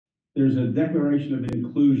there's a declaration of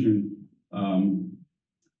inclusion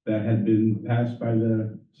that had been passed by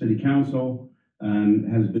the city council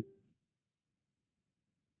and has been,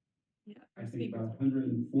 I think, about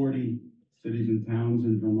 140 cities and towns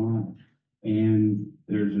in Vermont. And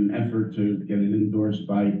there's an effort to get it endorsed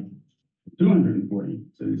by 240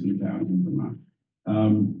 cities and towns in Vermont.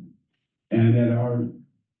 And at our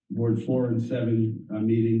Ward 4 and 7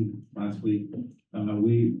 meeting last week,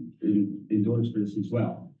 we endorsed this as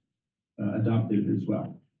well, adopted it as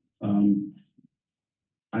well.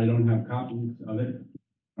 I don't have copies of it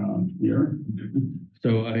here.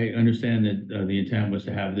 So I understand that the intent was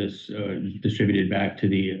to have this distributed back to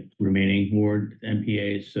the remaining ward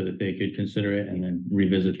NPAs so that they could consider it and then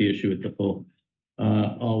revisit the issue with the full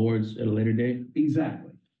all wards at a later date.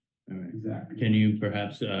 Exactly. All right. Exactly. Can you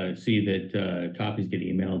perhaps see that copies get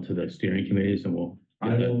emailed to the steering committees, and we'll.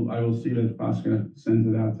 I will see that Fosca sends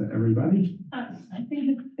it out to everybody. I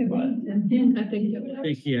think it was. I think it was.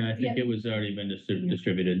 I think it was already been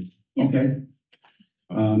distributed. Okay.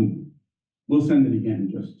 We'll send it again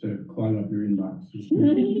just to clog up your inbox.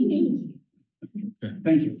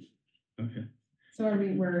 Thank you. Okay. So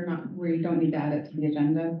we don't need to add it to the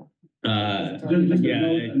agenda? Just yeah, a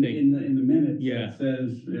note I think, in the minutes. Yeah. It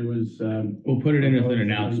says it was. we'll put it in as an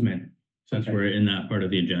announcement since we're in that part of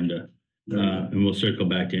the agenda. And we'll circle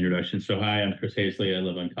back to introduction. So hi, I'm Chris Hazley. I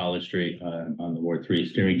live on College Street on the Ward 3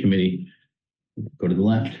 steering committee. Go to the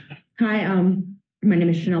left. Hi, my name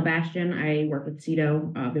is Chanel Bastian. I work with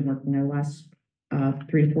CEDO. I've been working there the last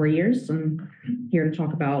 3 to 4 years. I'm here to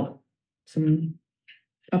talk about some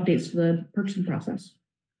updates to the purchasing process.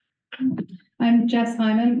 I'm Jess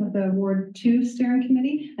Hyman with the Ward 2 Steering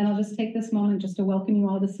Committee, and I'll just take this moment just to welcome you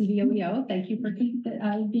all to CVOEO. Thank you for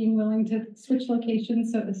being willing to switch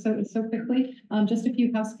locations so quickly. Just a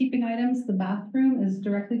few housekeeping items. The bathroom is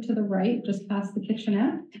directly to the right, just past the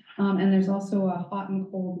kitchenette. And there's also a hot and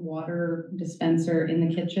cold water dispenser in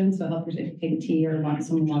the kitchen. So help yourself, if you take tea or want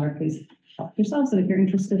some water, please help yourselves. And if you're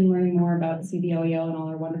interested in learning more about CVOEO and all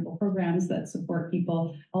our wonderful programs that support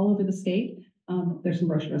people all over the state, there's some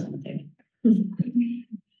brochures on the table.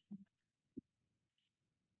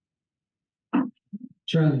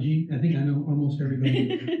 Charlie G, I think I know almost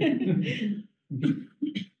everybody.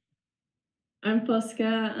 I'm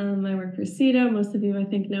Fosca. I work for CEDO. Most of you, I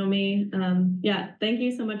think, know me. Yeah, thank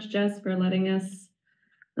you so much, Jess, for letting us,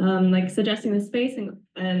 suggesting the space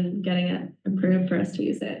and getting it approved for us to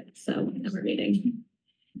use it. So, at our meeting.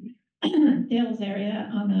 Dale's area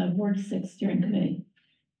on the Ward 6 steering committee.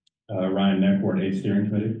 Ryan Neck, Ward 8 steering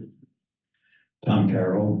committee. Tom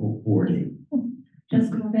Carroll, Ward 8.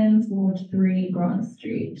 Jessica Evans, Ward 3, Grand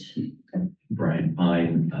Street. Brian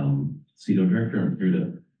Pine, CEDO director. I'm here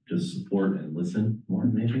to just support and listen more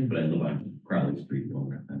than anything, but I live on Crowley Street.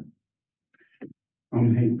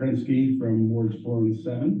 I'm Hank Prensky from Wards 4 and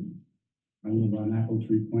 7. I live on Apple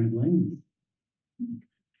Tree Point Lane.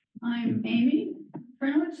 I'm Amy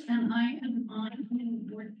Reynolds, and I am on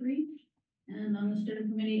Ward 3 and on the steering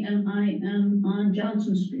committee, and I am on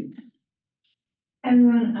Johnson Street. Hi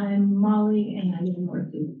everyone, I'm Molly and I live in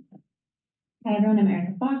Ward 2. Hi everyone, I'm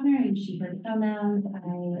Erica Faulkner. I use she, her pronouns. I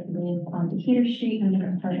live on Decatur Street and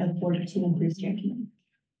I'm a part of Ward 2 and 3 steering committee.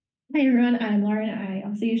 Hi everyone, I'm Lauren. I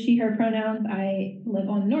also use she, her pronouns. I live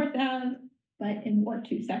on North Ave, but in Ward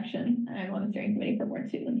 2 section. I'm on the steering committee for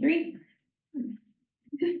Ward 2 and 3.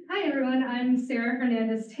 Hi everyone, I'm Sarah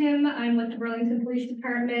Hernandez-Tim. I'm with the Burlington Police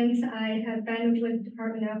Department. I have been with the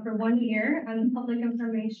department now for 1 year. I'm a public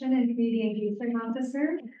information and community engagement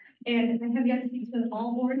officer. And I have yet to be to an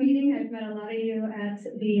all board meeting. I've met a lot of you at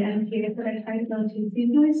the NPA that I try to go to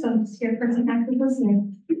seasonally, so I'm just here for some active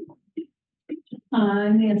listening.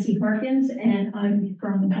 I'm Nancy Harkins, and I'm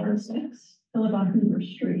from Ward 6. I live on Hoover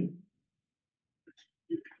Street.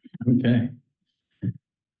 Okay.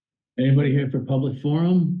 Anybody here for public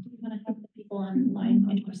forum? I'm going to have the people online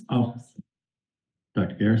introduce themselves.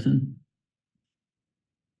 Dr. Garrison?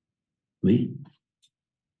 Lee?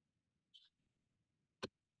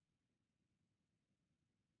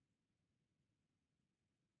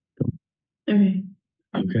 Okay.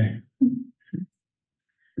 Okay.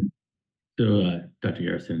 So, Dr.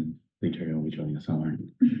 Garrison, Lee Terry will be joining us online.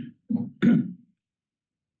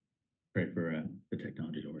 Right, for the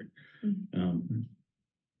technology to work.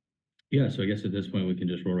 Yeah, so I guess at this point, we can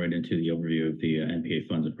just roll right into the overview of the NPA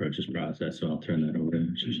funds and purchase process. So I'll turn that over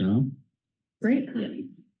to Shoshana. Great.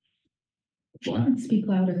 What? Speak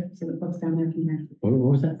louder so the folks down there can hear. What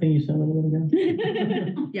was that thing you said a little bit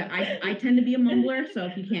ago? Yeah, I tend to be a mumbler, so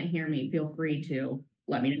if you can't hear me, feel free to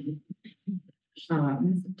let me know.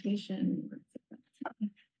 Presentation.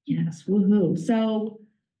 Yes, woohoo. So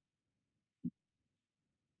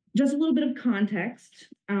just a little bit of context.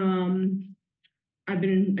 I've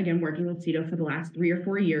been, again, working with CETO for the last 3 or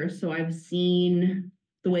 4 years, so I've seen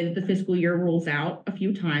the way that the fiscal year rolls out a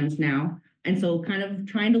few times now. And so kind of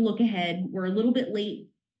trying to look ahead, we're a little bit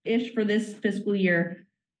late-ish for this fiscal year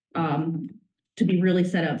to be really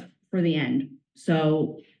set up for the end.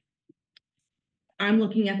 So I'm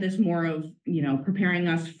looking at this more of, preparing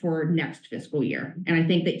us for next fiscal year. And I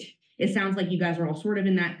think that it sounds like you guys are all sort of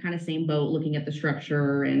in that kind of same boat, looking at the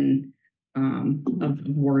structure and of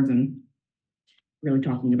wards and really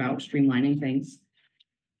talking about streamlining things.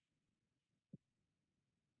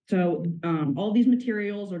 So all these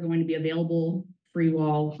materials are going to be available for you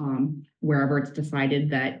all wherever it's decided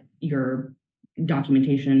that your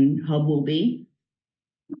documentation hub will be.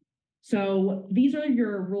 So these are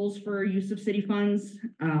your rules for use of city funds.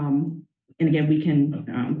 And again, we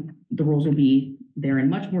can, the rules will be there in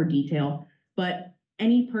much more detail, but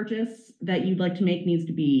any purchase that you'd like to make needs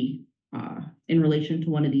to be in relation to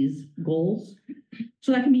one of these goals.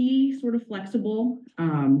 So that can be sort of flexible.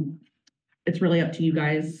 It's really up to you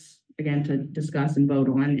guys, again, to discuss and vote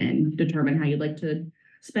on and determine how you'd like to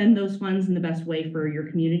spend those funds in the best way for your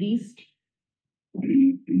communities.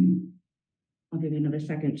 I'll give you another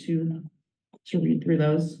second to read through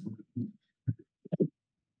those.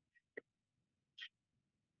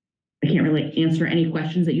 I can't really answer any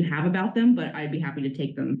questions that you have about them, but I'd be happy to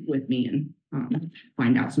take them with me and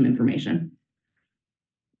find out some information.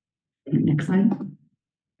 Next slide.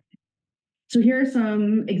 So here are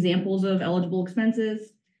some examples of eligible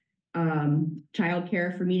expenses.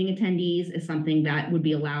 Childcare for meeting attendees is something that would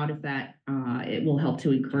be allowed if that it will help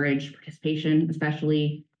to encourage participation,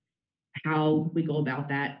 especially how we go about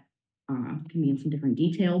that can be in some different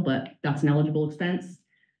detail, but that's an eligible expense.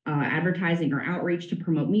 Advertising or outreach to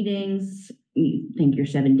promote meetings, you think your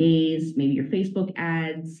 7 days, maybe your Facebook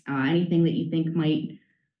ads, anything that you think might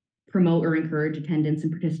promote or encourage attendance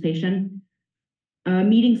and participation.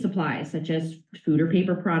 Meeting supplies such as food or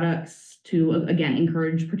paper products to, again,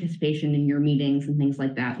 encourage participation in your meetings and things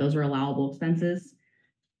like that. Those are allowable expenses.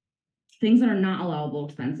 Things that are not allowable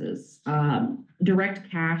expenses.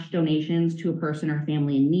 Direct cash donations to a person or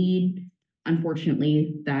family in need.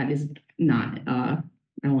 Unfortunately, that is not an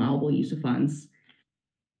allowable use of funds.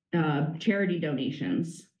 Charity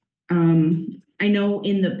donations. I know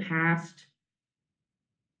in the past,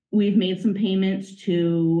 we've made some payments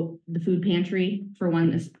to the food pantry for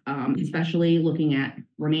one, especially looking at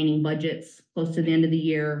remaining budgets close to the end of the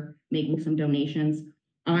year, making some donations.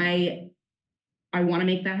 I want to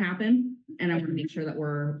make that happen, and I want to make sure that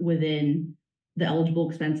we're within the eligible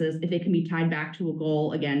expenses. If it can be tied back to a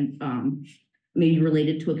goal, again, maybe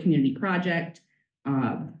related to a community project,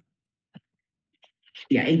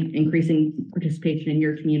 increasing participation in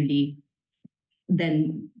your community,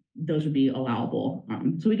 then those would be allowable.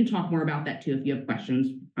 So we can talk more about that too. If you have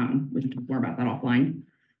questions, we can talk more about that offline.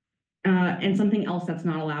 And something else that's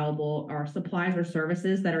not allowable are supplies or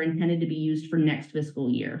services that are intended to be used for next fiscal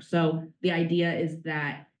year. So the idea is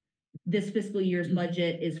that this fiscal year's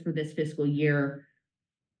budget is for this fiscal year.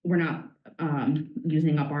 We're not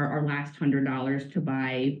using up our last $100 to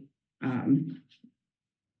buy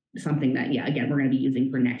something that, again, we're going to be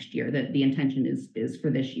using for next year. That the intention is for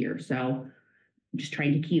this year. So just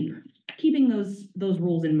trying to keeping those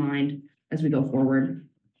rules in mind as we go forward.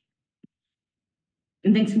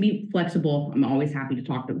 And things can be flexible. I'm always happy to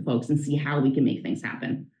talk to folks and see how we can make things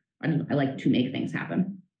happen. I like to make things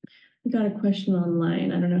happen. We got a question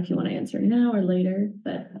online. I don't know if you want to answer it now or later,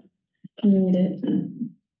 but can you read it?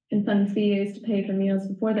 Can funds be used to pay for meals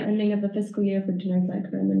before the ending of the fiscal year for dinners that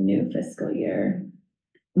occur in the new fiscal year?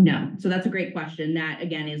 No. So that's a great question. That,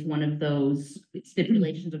 again, is one of those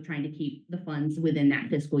stipulations of trying to keep the funds within that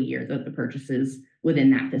fiscal year, the purchases within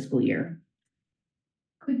that fiscal year.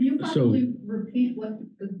 Could you possibly repeat what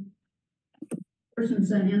the person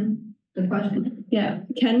sent in, the question? Yeah.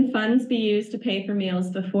 Can funds be used to pay for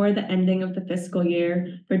meals before the ending of the fiscal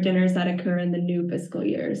year for dinners that occur in the new fiscal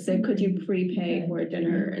year? So could you prepay for a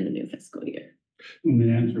dinner in the new fiscal year? And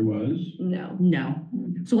the answer was? No. No.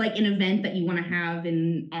 So like an event that you want to have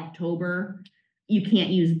in October, you can't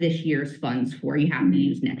use this year's funds for, you have to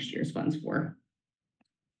use next year's funds for.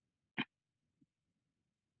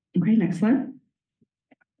 Okay, next slide.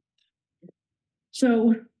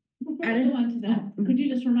 So before we go on to that, could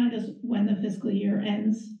you just remind us when the fiscal year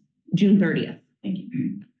ends? June 30th. Thank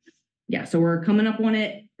you. Yeah, so we're coming up on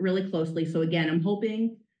it really closely. So again, I'm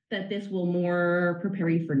hoping that this will more prepare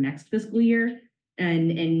you for next fiscal year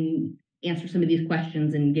and answer some of these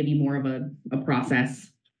questions and give you more of a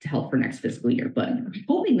process to help for next fiscal year, but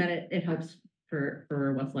hoping that it helps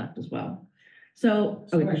for what's left as well. So,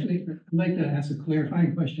 So actually, I'd like to ask a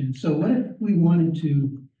clarifying question. So what if we wanted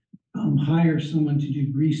to hire someone to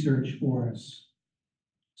do research for us?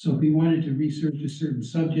 So if we wanted to research a certain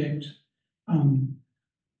subject,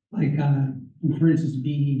 like, for instance,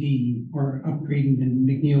 BED or upgrading the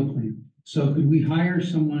McNeil plant. So could we hire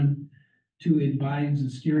someone to advise the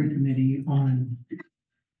steering committee on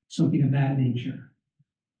something of that nature?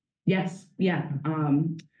 yes, yeah,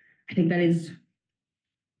 I think that is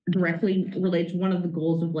directly related to one of the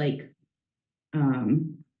goals of like,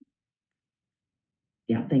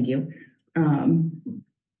 yeah, thank you.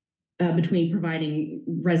 Between providing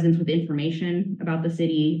residents with information about the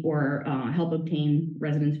city or help obtain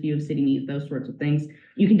residents' view of city needs, those sorts of things.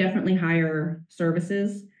 You can definitely hire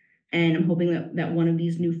services. And I'm hoping that one of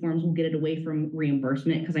these new forms will get it away from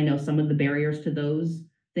reimbursement, because I know some of the barriers to those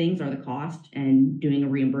things are the cost, and doing a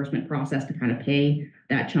reimbursement process to kind of pay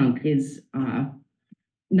that chunk is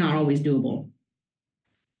not always doable.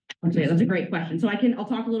 Okay, that's a great question. So I'll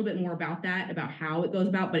talk a little bit more about that, about how it goes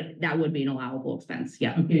about, but that would be an allowable expense.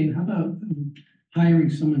 Yeah. Okay, and how about hiring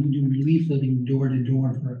someone to do leafleting door to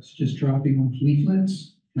door for us, just dropping off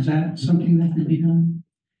leaflets? Is that something that could be done?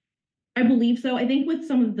 I believe so. I think with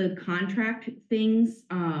some of the contract things,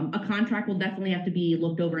 a contract will definitely have to be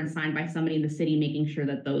looked over and signed by somebody in the city, making sure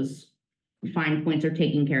that those fine points are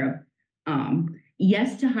taken care of.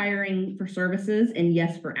 Yes to hiring for services, and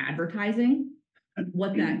yes for advertising.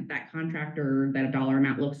 What that contract or that dollar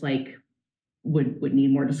amount looks like would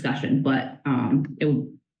need more discussion, but it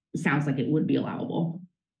sounds like it would be allowable.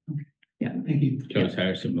 Yeah. Thank you. Could always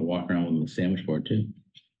hire someone to walk around with a sandwich board too.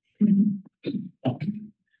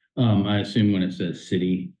 I assume when it says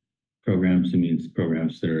city programs, it means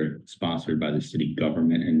programs that are sponsored by the city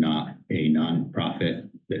government and not a nonprofit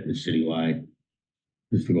that is citywide.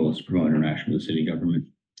 This the goal is to promote interaction with the city government.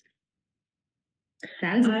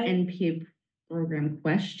 That is an NPA program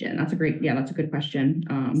question. That's a good question.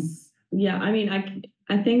 Yeah, I mean,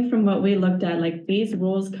 I think from what we looked at, like these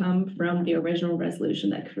rules come from the original resolution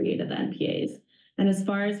that created the NPAs. And as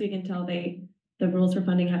far as we can tell, the rules for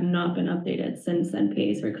funding have not been updated since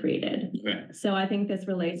NPAs were created. Right. So I think this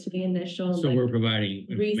relates to the initial. So we're providing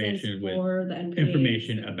reasons information with for the NPAs.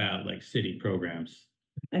 information about like city programs,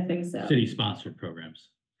 I think so. city sponsored programs.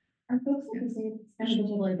 Are folks at the same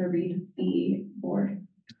individual ever read the board?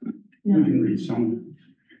 We can read some.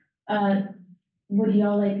 Would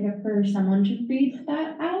y'all like for someone to read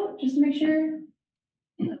that out, just to make sure?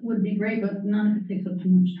 Would be great, but none of it takes up too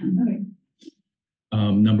much time. Okay.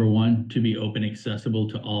 Number one, to be open, accessible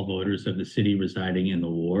to all voters of the city residing in the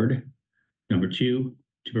ward. Number two,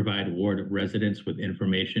 to provide ward residents with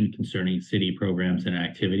information concerning city programs and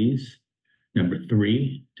activities. Number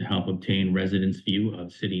three, to help obtain residents' view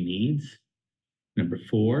of city needs. Number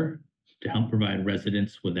four, to help provide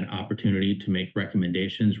residents with an opportunity to make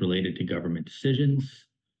recommendations related to government decisions.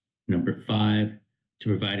 Number five, to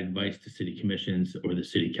provide advice to city commissions or the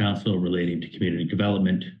city council relating to community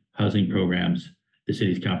development, housing programs, the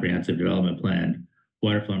city's comprehensive development plan,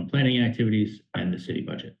 waterfront planning activities, and the city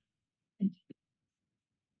budget.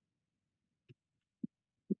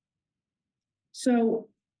 So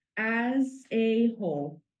as a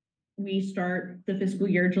whole, we start the fiscal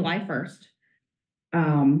year July 1st.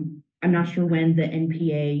 I'm not sure when the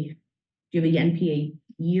NPA, do you have an NPA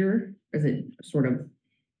year? Or is it sort of?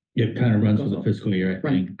 It kind of runs with the fiscal year, I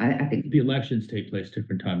think. I think. The elections take place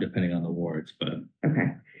different time depending on the wards, but.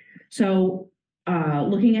 Okay. So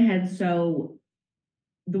looking ahead, so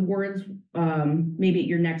the wards, maybe at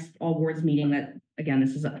your next all wards meeting, that again,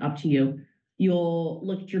 this is up to you. You'll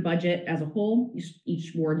look at your budget as a whole.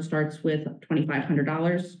 Each ward starts with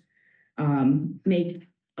 $2,500. Make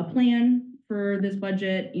a plan for this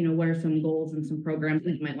budget. You know, what are some goals and some programs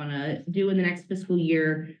that you might want to do in the next fiscal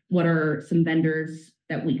year? What are some vendors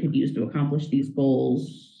that we could use to accomplish these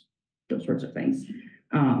goals? Those sorts of things.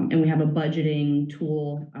 And we have a budgeting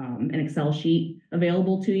tool, an Excel sheet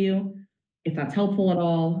available to you. If that's helpful at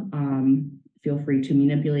all, feel free to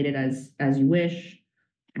manipulate it as you wish.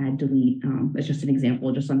 Add, delete. It's just an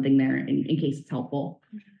example, just something there in case it's helpful.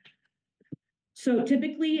 So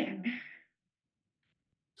typically,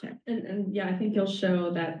 and yeah, I think you'll show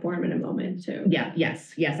that form in a moment too. Yeah,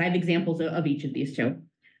 yes. I have examples of each of these too.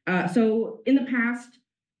 So in the past,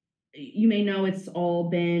 you may know it's all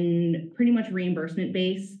been pretty much reimbursement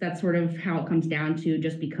based. That's sort of how it comes down to,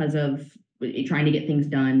 just because of trying to get things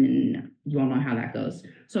done, and you all know how that goes.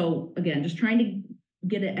 So again, just trying to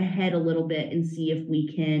get it ahead a little bit and see if we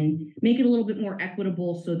can make it a little bit more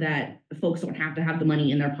equitable so that folks don't have to have the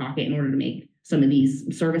money in their pocket in order to make some of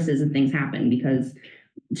these services and things happen, because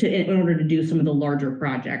in order to do some of the larger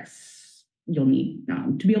projects, you'll need,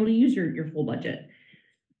 to be able to use your full budget.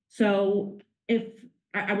 So if,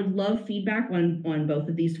 I would love feedback on both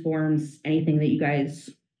of these forms, anything that you guys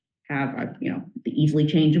have, the easily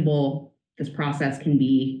changeable, this process can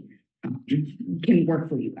work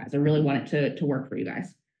for you guys. I really want it to work for you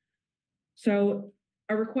guys. So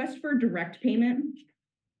a request for direct payment.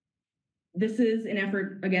 This is an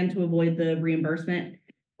effort, again, to avoid the reimbursement.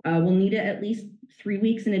 We'll need it at least 3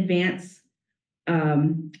 weeks in advance.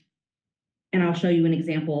 And I'll show you an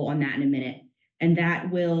example on that in a minute. And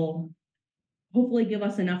that will hopefully give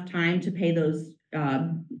us enough time to pay those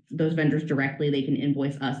vendors directly. They can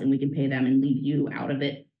invoice us and we can pay them and leave you out of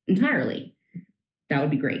it entirely. That would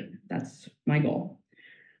be great. That's my goal.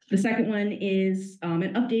 The second one is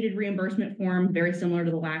an updated reimbursement form, very similar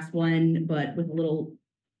to the last one, but with a little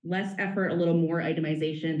less effort, a little more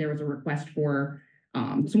itemization. There was a request for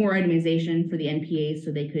some more itemization for the NPAs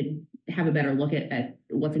so they could have a better look at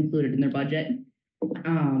what's included in their budget.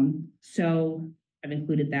 So I've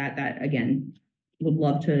included that again, would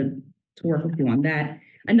love to work with you on that.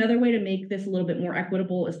 Another way to make this a little bit more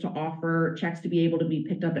equitable is to offer checks to be able to be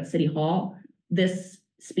picked up at City Hall. This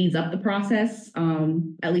speeds up the process,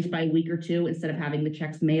 at least by a week or two, instead of having the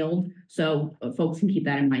checks mailed. So folks can keep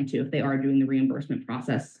that in mind too. If they are doing the reimbursement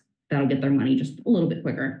process, that'll get their money just a little bit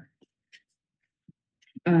quicker.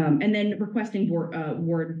 And then requesting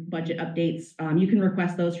ward budget updates. You can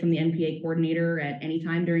request those from the NPA coordinator at any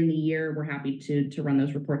time during the year. We're happy to run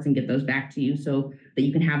those reports and get those back to you so that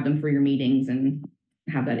you can have them for your meetings and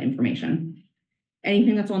have that information.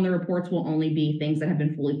 Anything that's on the reports will only be things that have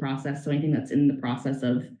been fully processed. So anything that's in the process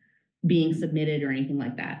of being submitted or anything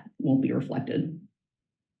like that won't be reflected.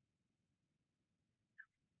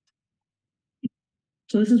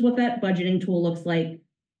 So this is what that budgeting tool looks like.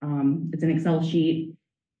 It's an Excel sheet.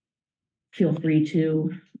 Feel free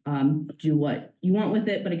to do what you want with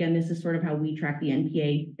it. But again, this is sort of how we track the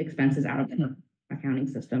NPA expenses out of the accounting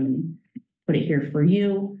system and put it here for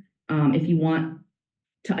you. If you want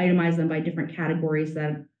to itemize them by different categories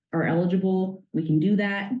that are eligible, we can do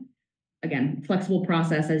that. Again, flexible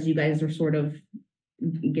process as you guys are sort of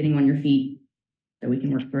getting on your feet that we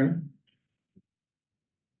can work through.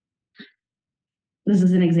 This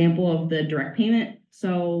is an example of the direct payment.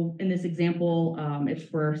 So in this example, it's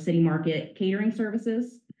for City Market catering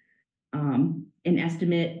services. An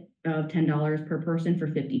estimate of $10 per person for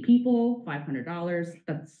 50 people, $500.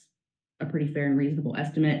 That's a pretty fair and reasonable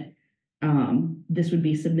estimate. This would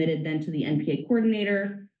be submitted then to the NPA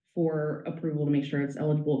coordinator for approval to make sure it's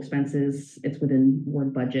eligible expenses, it's within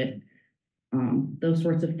ward budget, those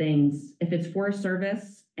sorts of things. If it's for a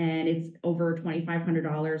service and it's over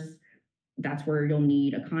 $2,500, that's where you'll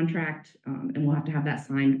need a contract, and we'll have to have that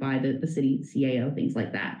signed by the city CAO, things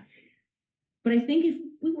like that. But I think if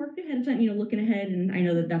we worked ahead of time, looking ahead, and I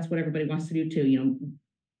know that that's what everybody wants to do too,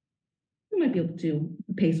 we might be able to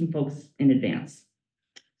pay some folks in advance.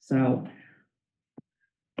 So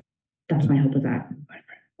that's my hope with that.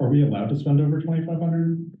 Are we allowed to spend over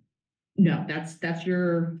 2,500? No, that's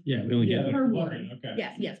your Yeah, we only get, per ward.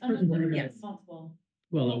 Okay. Yes, per ward, yes.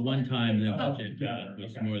 well, at one time, the Oh, budget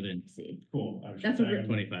was okay. more than See, Cool. I was That's just a saying.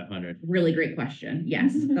 2,500. really great question.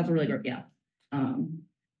 Yes, that's a really great, yeah.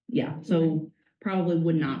 Yeah, so probably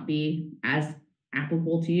would not be as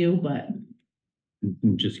applicable to you, but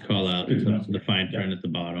Just call out Good enough. the fine print at the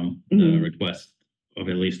bottom, Mhm. the request of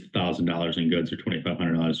at least $1,000 in goods or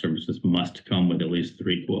 $2,500 services must come with at least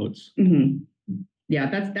 3 quotes. mhm. Yeah,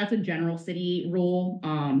 that's a general city rule.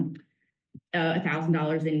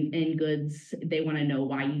 $1,000 in goods. They want to know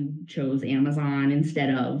why you chose Amazon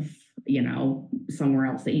instead of, somewhere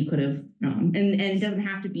else that you could have. And it doesn't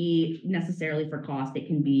have to be necessarily for cost. It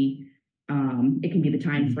can be the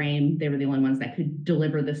time frame. They were the only ones that could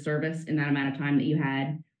deliver the service in that amount of time that you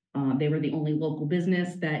had. They were the only local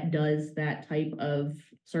business that does that type of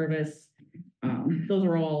service. Those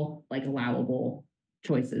are all like allowable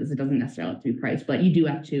choices. It doesn't necessarily have to be priced, but you do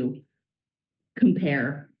have to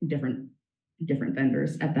compare different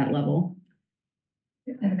vendors at that level.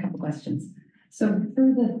 I have a couple questions. So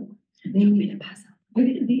for the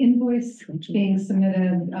invoice being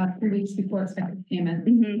submitted 3 weeks before expected payment,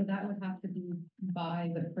 Mhm. so that would have to be by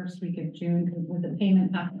the first week of June. Would the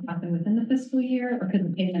payment have to happen within the fiscal year, or could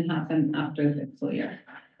the payment happen after the fiscal year?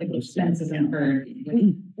 If expenses incurred.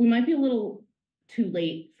 We might be a little too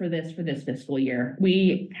late for this fiscal year.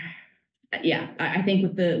 I think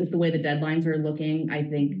with the way the deadlines are looking, I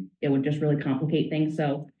think it would just really complicate things.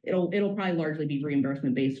 So it'll probably largely be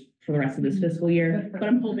reimbursement based for the rest of this fiscal year. But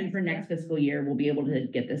I'm hoping for next fiscal year, we'll be able to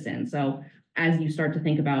get this in. So as you start to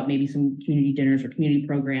think about maybe some community dinners or community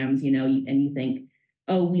programs, and you think,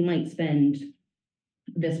 oh, we might spend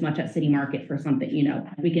this much at City Market for something, you know,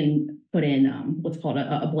 we can put in, what's called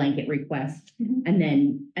a blanket request. And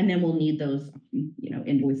then we'll need those, you know,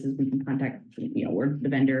 invoices. We can contact, you know, or the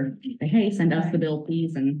vendor, say, hey, send us the bill,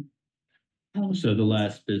 please, and. So the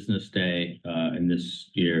last business day, in this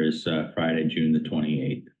year is, Friday, June the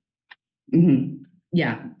 28th.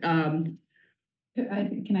 Yeah, Can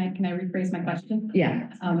I rephrase my question? yeah.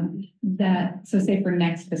 So say for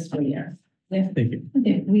next fiscal year, Thank you.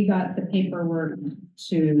 if we got the paperwork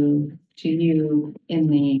to you in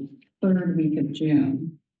the third week of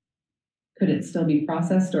June, could it still be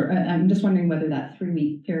processed? Or I'm just wondering whether that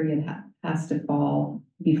 3-week period has to fall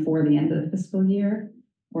before the end of the fiscal year,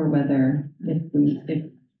 or whether if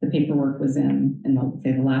the paperwork was in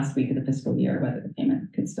say the last week of the fiscal year, whether the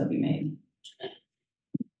payment could still be made.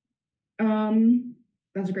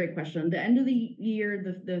 That's a great question. The end of the year,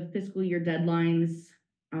 the fiscal year deadlines,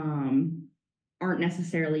 aren't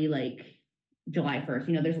necessarily like July 1st.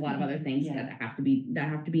 You know, there's a lot of other things that have to be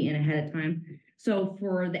in ahead of time. So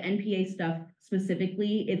for the NPA stuff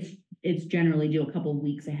specifically, it's generally due a couple of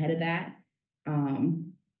weeks ahead of that.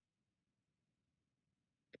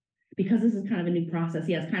 Because this is kind of a new process,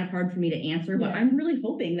 yeah, it's kind of hard for me to answer, but I'm really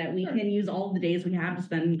hoping that we can use all of the days we have to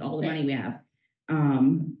spend all the money we have.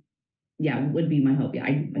 Yeah, would be my hope. Yeah,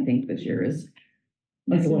 I think this year is.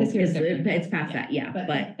 It's past that, yeah,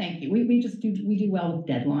 but thank you. We do well with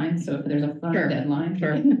deadlines, so if there's a firm deadline.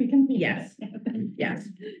 Sure. we can meet Yes. it. Yes.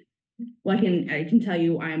 Well, I can tell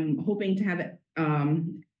you, I'm hoping to have it,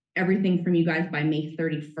 everything from you guys by May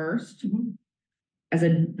 31st. As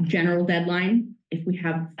a general deadline. If we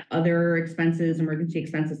have other expenses, emergency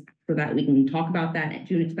expenses for that, we can talk about that at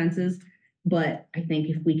June expenses. But I think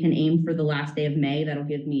if we can aim for the last day of May, that'll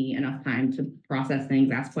give me enough time to process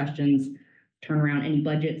things, ask questions, turn around any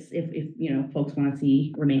budgets. If you know, folks want to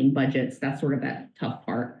see remaining budgets, that's sort of that tough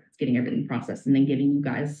part, is getting everything processed and then giving you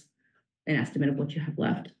guys an estimate of what you have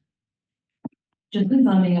left. Just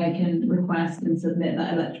confirming I can request and submit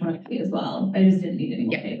that electronically as well. I just didn't need any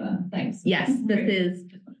more paper. Thanks. Yes, this is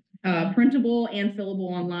printable and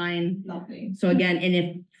fillable online. Lovely. So again, and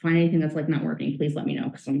if you find anything that's like not working, please let me know,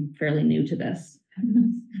 because I'm fairly new to this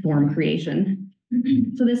form creation.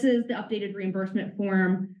 So this is the updated reimbursement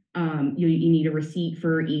form. You need a receipt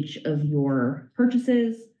for each of your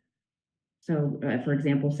purchases. So for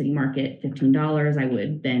example, City Market, $15. I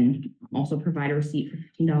would then also provide a receipt for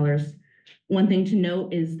 $15. One thing to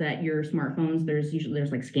note is that your smartphones, there's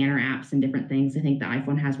like scanner apps and different things. I think the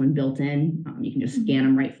iPhone has one built in. You can just scan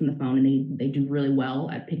them right from the phone, and they do really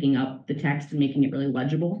well at picking up the text and making it really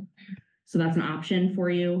legible. So that's an option for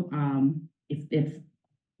you.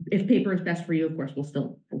 If paper is best for you, of course, we'll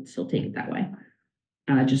still take it that way.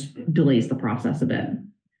 Just delays the process a bit.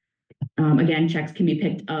 Again, checks can be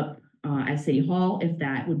picked up at City Hall if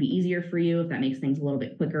that would be easier for you, if that makes things a little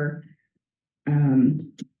bit quicker.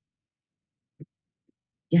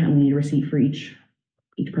 Yeah, we need a receipt for each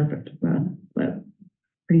perfect, but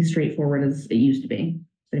pretty straightforward as it used to be.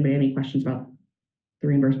 Does anybody have any questions about the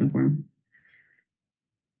reimbursement form?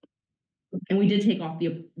 And we did take off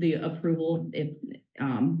the approval if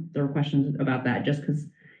there were questions about that, just because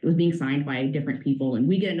it was being signed by different people and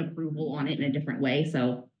we get an approval on it in a different way,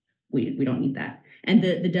 so we don't need that. And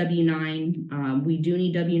the W-9, we do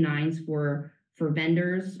need W-9s for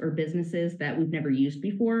vendors or businesses that we've never used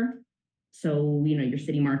before. So, you know, your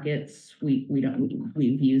City Markets, we've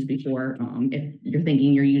used before. If you're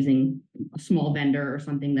thinking you're using a small vendor or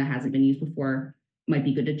something that hasn't been used before, might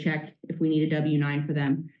be good to check if we need a W-9 for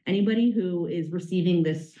them. Anybody who is receiving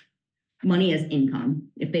this money as income,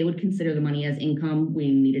 if they would consider the money as income, we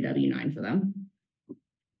need a W-9 for them.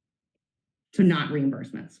 So not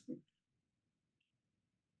reimbursements.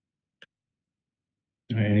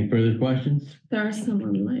 All right, any further questions? There are some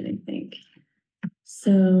online, I think.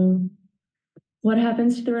 So what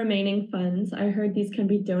happens to the remaining funds? I heard these can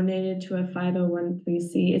be donated to a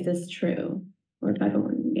 501(c). Is this true? Or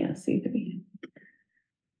 501(c)(3).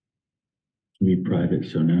 Be private,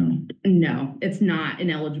 so no. No, it's not an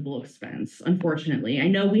eligible expense, unfortunately. I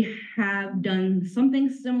know we have done something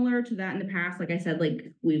similar to that in the past. Like I said,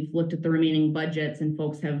 like we've looked at the remaining budgets and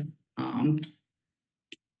folks have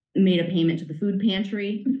made a payment to the food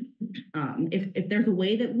pantry. If there's a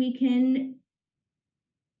way that we can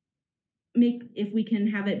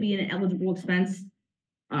have it be an eligible expense,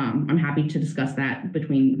 I'm happy to discuss that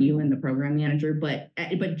between you and the program manager, but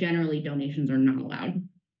generally donations are not allowed.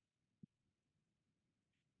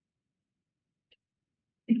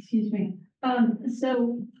 Excuse me.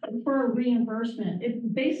 So for a reimbursement,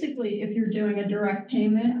 if you're doing a direct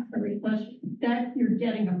payment, a request, that you're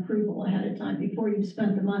getting approval ahead of time before you've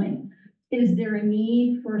spent the money. Is there a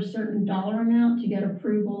need for a certain dollar amount to get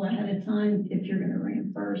approval ahead of time if you're gonna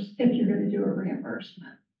reimburse, if you're gonna do a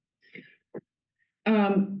reimbursement?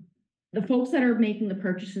 The folks that are making the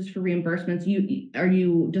purchases for reimbursements, are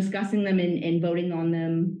you discussing them and voting on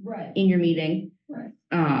them Right, in your meeting? right.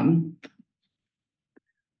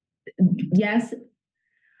 Yes.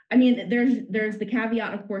 I mean, there's the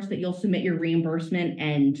caveat, of course, that you'll submit your reimbursement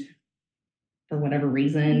and for whatever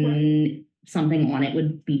reason, something on it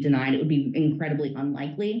would be denied. It would be incredibly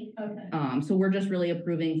unlikely. Okay, So we're just really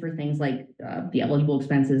approving for things like, the eligible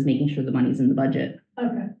expenses, making sure the money's in the budget.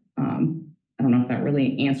 okay. I don't know if that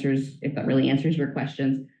really answers your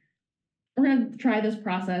questions. We're gonna try this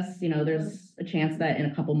process, there's a chance that in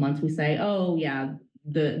a couple months we say, oh yeah,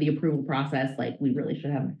 the approval process, like we really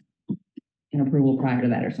should have an approval prior to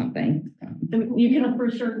that or something. You can for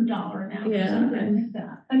a certain dollar amount or Yeah, something like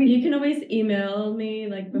that. I You mean, can always email me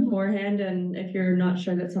like beforehand, and if you're not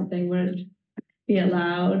sure that something would be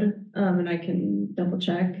allowed, and I can double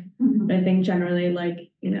check. mhm. I think generally like,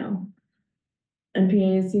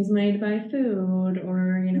 NPAs use money to buy food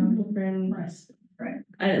or, different.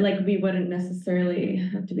 Right. We wouldn't necessarily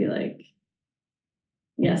have to be like,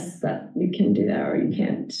 yes, that you can do that or you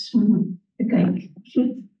can't, Mhm. I think.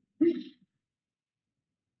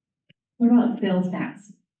 What about sales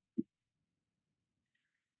tax?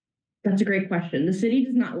 That's a great question. The city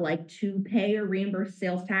does not like to pay or reimburse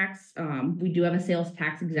sales tax. We do have a sales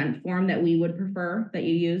tax exempt form that we would prefer that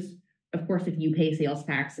you use. Of course, if you pay sales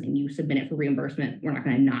tax and you submit it for reimbursement, we're not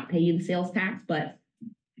going to not pay you the sales tax, but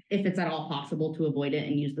if it's at all possible to avoid it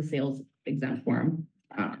and use the sales exempt form,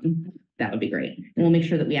 that would be great. And we'll make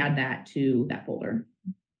sure that we add that to that folder.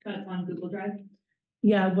 That's on Google Drive.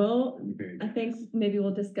 Yeah, I think maybe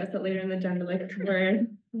we'll discuss it later in the agenda, like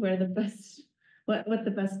where the best, what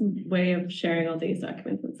the best way of sharing all these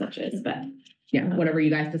documents and such is, but. Yeah, whatever you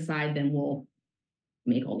guys decide, then we'll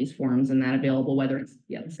make all these forms and that available, whether it's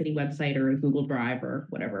the city website or a Google Drive or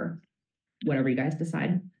whatever you guys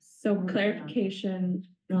decide. So clarification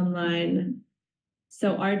online.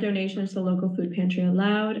 So are donations to local food pantry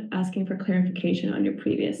allowed? Asking for clarification on your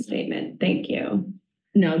previous statement. Thank you.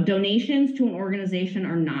 No, donations to an organization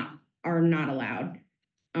are not allowed.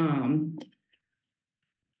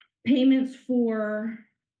 Payments for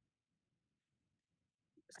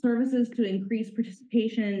services to increase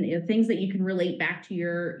participation, things that you can relate back to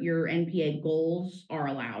your NPA goals are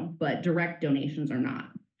allowed, but direct donations are not.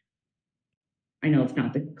 I know it's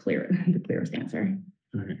not the clearest answer.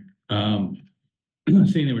 All right.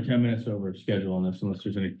 Seeing that we're 10 minutes over schedule on this, unless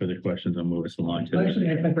there's any further questions, I'll move us along to Actually,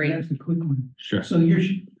 it. I could ask a quick one. Sure. So you're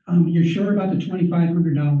sure about the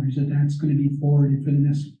 $2,500 that's gonna be forwarded for the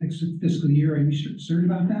next fiscal year? Are you certain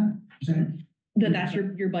about that? Is that That's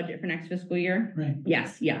your budget for next fiscal year? right?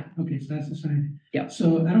 Yes, yeah. Okay, so that's the sign. Yep.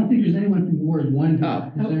 So I don't think there's anyone from Ward 1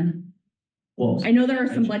 here, is there? Well. I know there are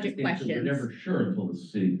some I budget just think that questions. We're never sure until the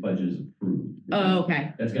city budget is approved. Oh,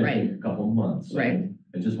 okay. That's gonna Right. take a couple of months. So Right.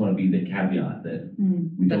 I just want to be the caveat that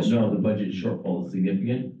we That's don't know the budget shortfall is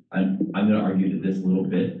significant. I'm gonna argue that this little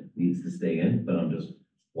bit needs to stay in, but I'm just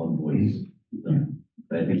one voice.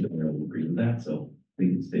 But I think the mayor will agree with that, so I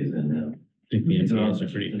think it stays in now. I think the It's an NPAs are option.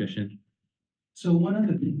 pretty efficient. So one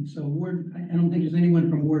other thing, so I don't think there's anyone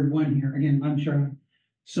from Ward 1 here. Again, I'm sure.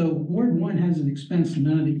 So Ward 1 has an expense that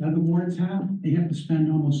none of the other wards have. They have to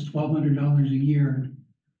spend almost $1,200 a year.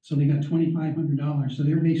 So they got $2,500. So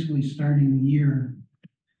they're basically starting the year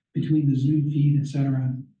between the Zoom feed, et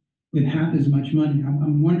cetera, with half as much money.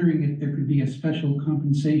 I'm wondering if there could be a special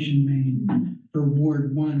compensation made for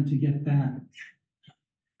Ward 1 to get that.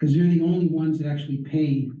 Because they're the only ones that actually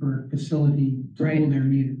pay for a facility to Right. hold their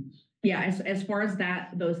meetings. Yeah, as far as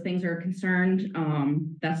those things are concerned,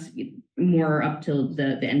 that's more up to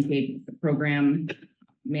the NPA program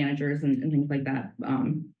managers and things like that.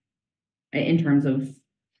 In terms of,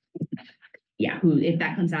 if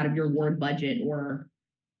that comes out of your ward budget or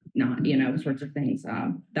not, sorts of things,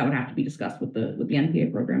 that would have to be discussed with the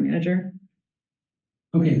NPA program manager.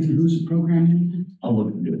 Okay, and who's the program manager? I'll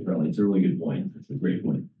look into it, Charlie. It's a really good point. It's a great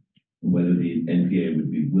point. Whether the NPA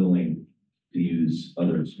would be willing to use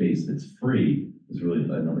other space that's free is really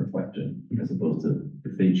another question, as opposed to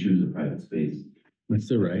if they choose a private space, That's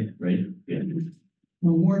the right. right? Yeah,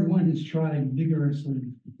 Well, Ward 1 has tried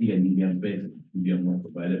vigorously. you get medium space, medium won't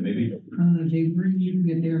provide it, maybe. They were using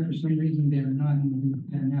it there for some reason. They're not using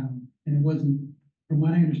it there now. And it wasn't, from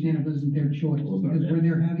what I understand, it wasn't their choice. Because where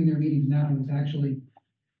they're having their meetings now is actually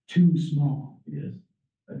too small. It is.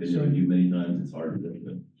 I've been there with you many times. It's hard to do,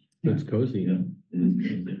 but That's cozy. yeah,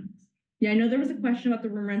 it is. Yeah, I know there was a question about the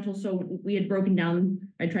room rental, so we had broken down,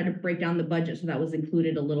 I tried to break down the budget, so that was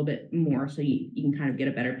included a little bit more, so you can kind of get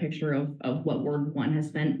a better picture of what Ward 1 has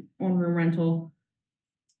spent on room rental.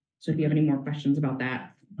 So if you have any more questions about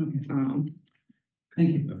that, Okay, thank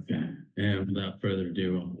you. Okay, and without further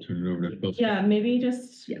ado, I'll turn it over to folks. Yeah, maybe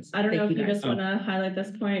just, yes. I don't know thank if you guys. just wanna highlight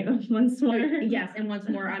this point once more. Yes, and once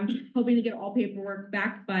more, I'm hoping to get all paperwork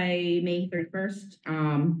back by May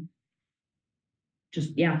 31st.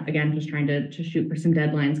 Just, yeah, again, just trying to shoot for some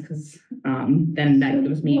deadlines, because then that So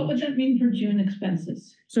gives me. What would that mean for June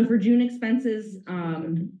expenses? So for June expenses,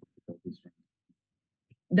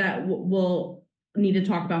 that we'll need to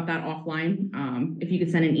talk about that offline. If you could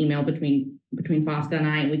send an email between Fosca and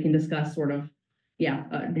I, and we can discuss sort of,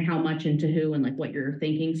 how much and to who and like what you're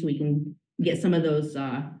thinking, so we can get some of those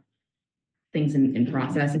things in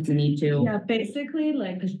process if we need to. Yeah, basically,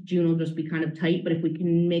 like, Because June will just be kind of tight, but if we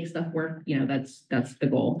can make stuff work, that's the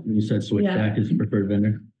goal. You said Switchback is the preferred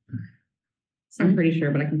vendor? I'm pretty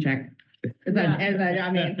sure, but I can check. Yeah.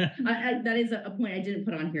 I mean, that is a point I didn't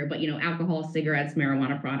put on here, but alcohol, cigarettes,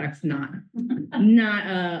 marijuana products, not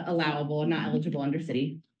allowable, not eligible under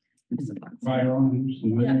city. Firearms.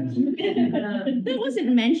 knives. That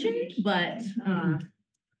wasn't mentioned, but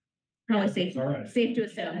probably safe All right. to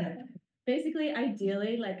assume. basically,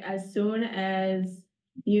 ideally, like, as soon as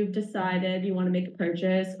you've decided you wanna make a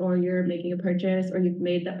purchase, or you're making a purchase, or you've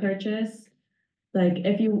made that purchase, like,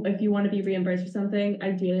 if you wanna be reimbursed for something,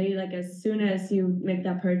 ideally, like, as soon as you make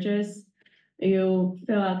that purchase, you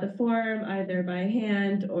fill out the form either by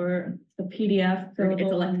hand or a PDF It's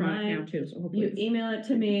fillable electronic now online. too, so hopefully. You it's- email it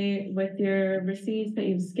to me with your receipts that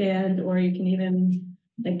you've scanned, or you can even,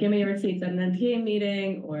 like, give me your receipts at an NPA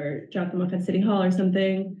meeting, or drop them off at City Hall or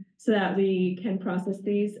something, so that we can process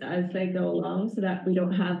these as they go along, so that we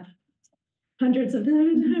don't have hundreds of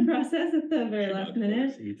them to process at the very last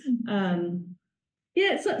minute.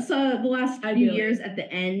 Yeah, so the last few Ideally. years at the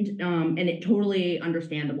end, and it totally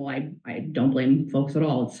understandable. I don't blame folks at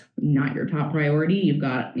all. It's not your top priority. You've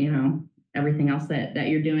got, everything else that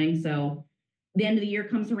you're doing. So the end of the year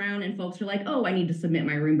comes around and folks are like, oh, I need to submit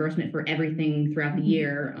my reimbursement for everything throughout the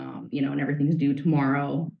year, and everything's due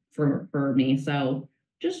tomorrow for me. So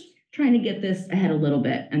just trying to get this ahead a little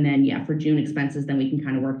bit. And then, for June expenses, then we can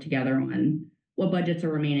kind of work together on what budgets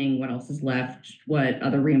are remaining, what else is left, what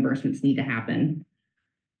other reimbursements need to happen.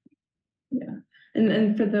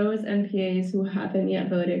 And for those NPAs who haven't yet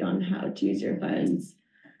voted on how to use your funds,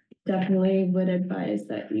 definitely would advise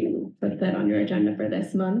that you put that on your agenda for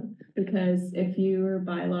this month, because if your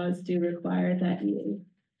bylaws do require that you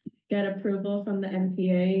get approval from the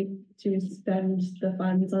NPA to spend the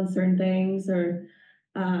funds on certain things, or,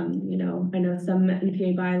 I know some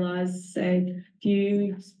NPA bylaws say, if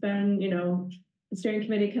you spend, the steering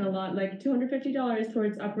committee can allot like $250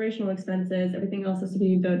 towards operational expenses, everything else has to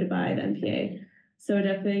be voted by the NPA. So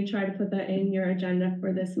definitely try to put that in your agenda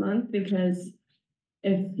for this month, because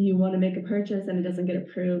if you want to make a purchase and it doesn't get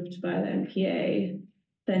approved by the NPA,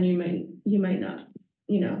 then you might not,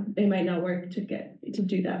 it might not work to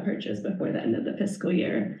do that purchase before the end of the fiscal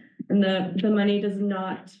year. And the money does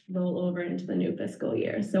not roll over into the new fiscal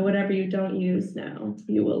year. So whatever you don't use now,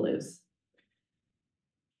 you will lose.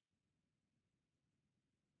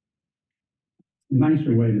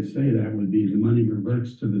 Nicer way to say that would be the money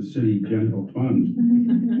reverts to the city general fund.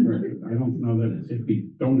 I don't know that if we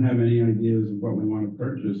don't have any ideas of what we want to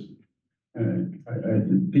purchase, I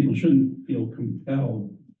think people shouldn't feel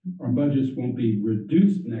compelled. Our budgets won't be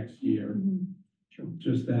reduced next year,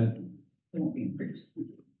 just that. It won't be increased.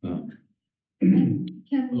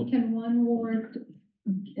 Can one ward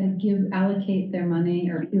allocate their money,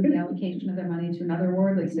 or give the allocation of their money to another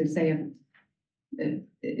ward? Like, so say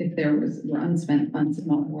if there were unspent funds in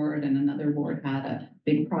one ward and another ward had a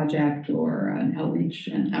big project or an outreach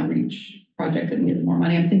project that needed more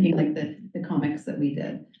money. I'm thinking like the comics that we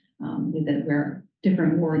did where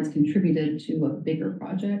different wards contributed to a bigger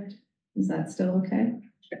project. Is that still okay?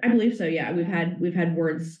 I believe so. Yeah, we've had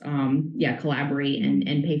wards, collaborate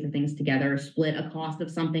and pay for things together, split a cost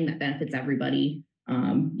of something that benefits everybody.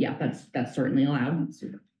 That's certainly allowed.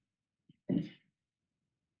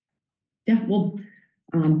 Yeah, well,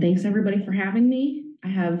 thanks everybody for having me. I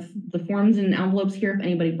have the forms and envelopes here. If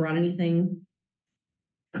anybody brought anything,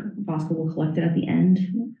 Bosco will collect it at the end.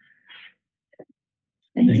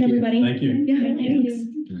 Thanks, Thank you. everybody. Thank you. Yeah,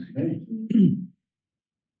 thanks.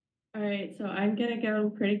 All right, so I'm gonna go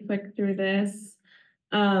pretty quick through this.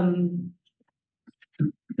 But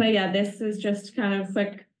yeah, this is just kind of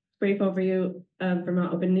quick, brief overview of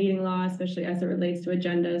Vermont open meeting law, especially as it relates to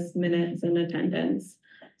agendas, minutes, and attendance.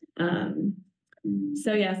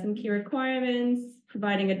 So yeah, some key requirements.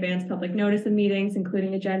 providing advanced public notice of meetings,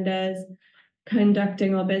 including agendas,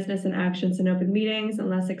 conducting all business and actions in open meetings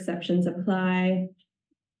unless exceptions apply,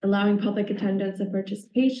 allowing public attendance and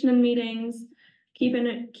participation in meetings,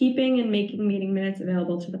 keeping and making meeting minutes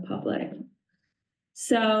available to the public.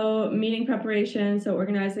 So meeting preparation, so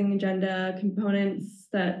organizing agenda components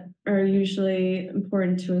that are usually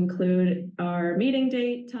important to include are meeting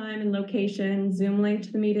date, time and location, Zoom link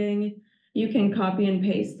to the meeting. You can copy and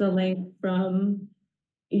paste the link from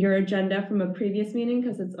your agenda from a previous meeting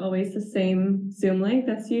because it's always the same Zoom link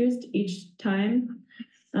that's used each time.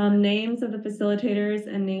 Names of the facilitators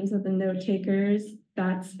and names of the note takers,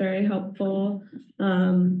 that's very helpful.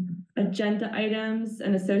 Agenda items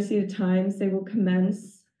and associated times they will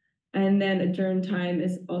commence, and then adjourn time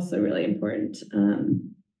is also really important.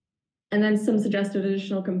 And then some suggested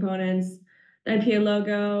additional components, the NPA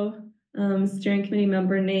logo, steering committee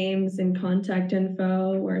member names and contact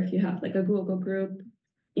info, or if you have like a Google group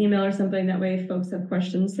email or something, that way if folks have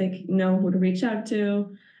questions, they know who to reach out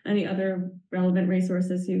to, any other relevant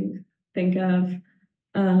resources you think of.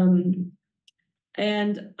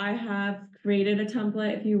 And I have created a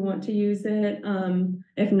template if you want to use it.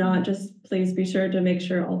 If not, just please be sure to make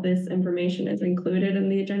sure all this information is included in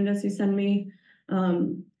the agendas you send me.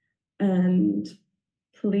 And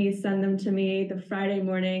please send them to me the Friday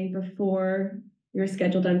morning before your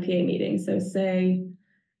scheduled NPA meeting. So say,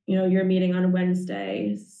 you know, you're meeting on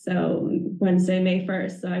Wednesday, so Wednesday, May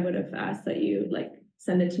 1st. So I would have asked that you like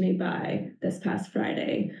send it to me by this past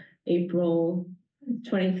Friday, April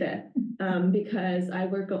 25th, because I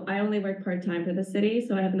only work part-time for the city,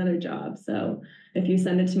 so I have another job. So if you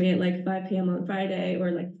send it to me at like 5 p.m. on Friday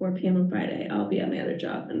or like 4 p.m. on Friday, I'll be at my other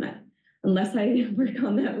job, and that unless I work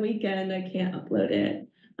on that weekend, I can't upload it.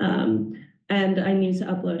 And I need to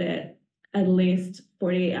upload it at least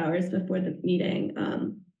 48 hours before the meeting.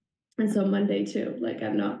 And so Monday too, like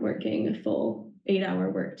I'm not working a full 8-hour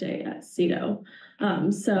workday at CEDO.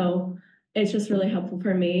 So it's just really helpful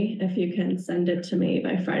for me if you can send it to me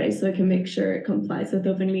by Friday so I can make sure it complies with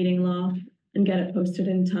open meeting law and get it posted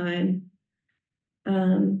in time.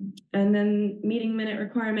 And then meeting minute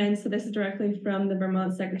requirements. So this is directly from the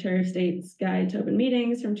Vermont Secretary of State's Guide to Open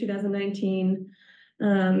Meetings from 2019.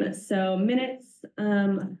 So minutes,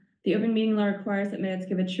 the open meeting law requires that minutes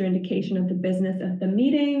give a true indication of the business of the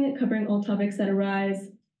meeting, covering all topics that arise.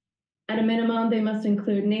 At a minimum, they must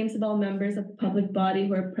include names of all members of the public body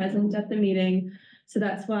who are present at the meeting. So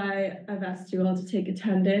that's why I've asked you all to take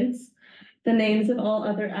attendance. The names of all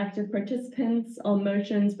other active participants, all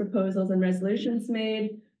motions, proposals, and resolutions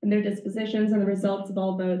made, and their dispositions and the results of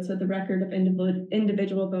all votes with the record of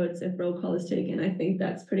individual votes if roll call is taken. I think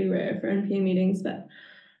that's pretty rare for NPA meetings, but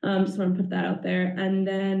just want to put that out there. And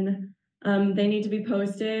then they need to be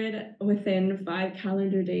posted within 5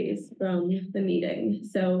 calendar days from the meeting.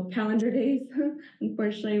 So calendar days,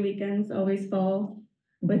 unfortunately, weekends always fall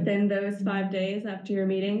within those 5 days after your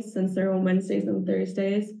meetings since they're on Wednesdays and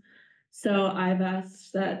Thursdays. So I've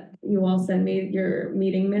asked that you all send me your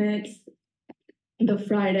meeting minutes the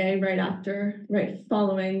Friday right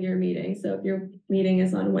following your meeting. So if your meeting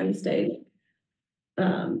is on Wednesday,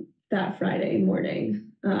 that Friday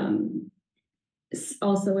morning,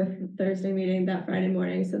 also with Thursday meeting that Friday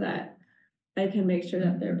morning, so that I can make sure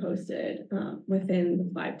that they're posted within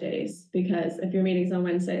the 5 days, because if your meeting's on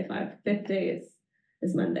Wednesday, 5th day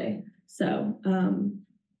is Monday. So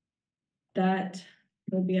that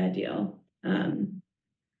would be ideal.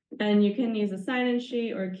 And you can use a sign-in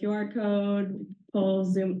sheet or a QR code, pull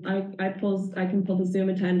Zoom. I can pull the Zoom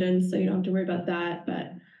attendance, so you don't have to worry about that.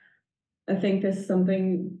 But I think this is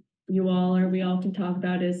something you all or we all can talk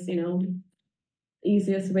about is, you know,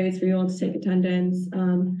 easiest ways for you all to take attendance.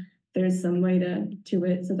 There's some way to do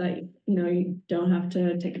it so that, you know, you don't have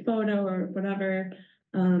to take a photo or whatever.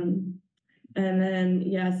 And then,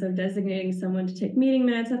 yeah, so designating someone to take meeting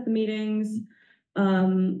minutes at the meetings.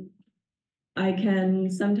 I can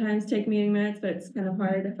sometimes take meeting minutes, but it's kind of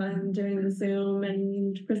hard if I'm doing the Zoom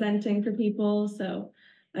and presenting for people. So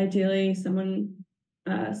ideally someone,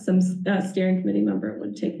 some steering committee member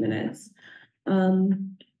would take minutes.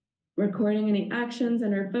 Recording any actions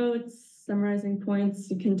and or votes, summarizing points,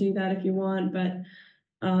 you can do that if you want, but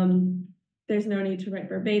there's no need to write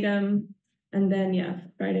verbatim. And then, yeah,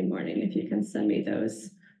 Friday morning, if you can send me those,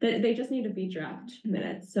 they just need to be draft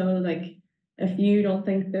minutes. So like, if you don't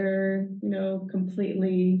think they're, you know,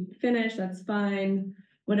 completely finished, that's fine.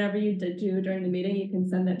 Whatever you did do during the meeting, you can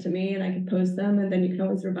send that to me and I can post them, and then you can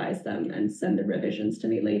always revise them and send the revisions to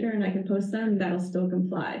me later and I can post them. That'll still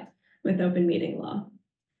comply with open meeting law.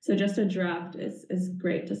 So just a draft is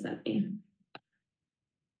great to send me.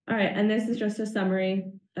 All right, and this is just a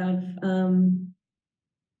summary of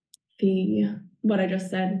what I just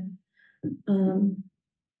said.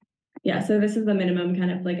 Yeah, so this is the minimum, kind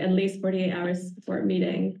of like at least 48 hours before a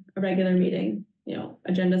meeting, a regular meeting,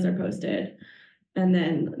 agendas are posted. And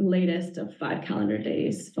then latest of 5 calendar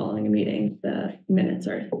days following a meeting, the minutes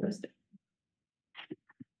are posted.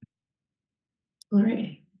 All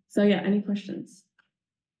right, so yeah, any questions?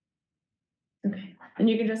 Okay, and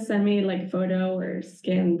you can just send me like photo or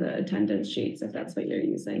scan the attendance sheets if that's what you're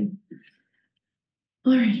using.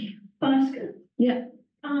 All right. Oscar, Yeah.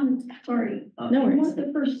 sorry. No worries. On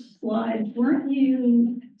the first slide, weren't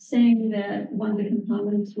you saying that one of the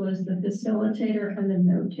components was the facilitator and the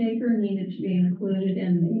note taker needed to be included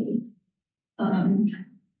in the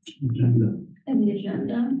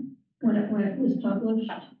agenda when it was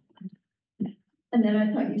published? And then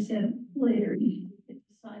I thought you said later you could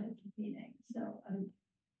decide at the meeting, so.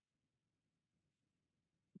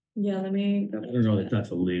 Yeah, let me go. I don't know if that's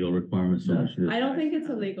a legal requirement, so. I don't think it's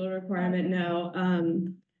a legal requirement, no.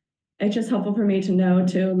 It's just helpful for me to know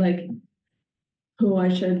too, like who I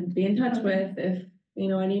should be in touch with if,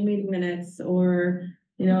 I need meeting minutes or,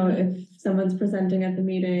 if someone's presenting at the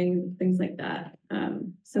meeting, things like that.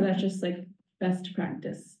 So that's just like best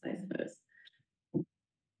practice, I suppose.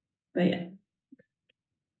 But yeah.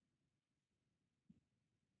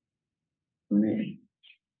 All right.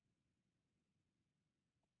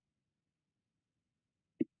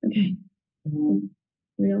 Okay.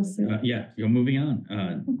 We also. Yeah, moving on.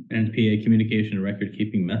 NPA communication and record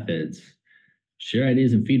keeping methods. Share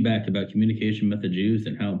ideas and feedback about communication methods used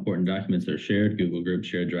and how important documents are shared, Google Group,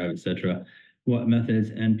 shared drive, etc. What methods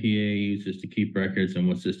NPA uses to keep records and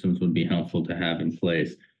what systems would be helpful to have in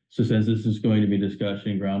place. So it says this is going to be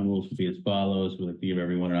discussion. Ground rules will be as follows. We'll give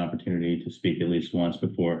everyone an opportunity to speak at least once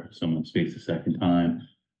before someone speaks a second time.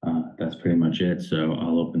 That's pretty much it. So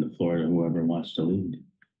I'll open the floor to whoever wants to lead.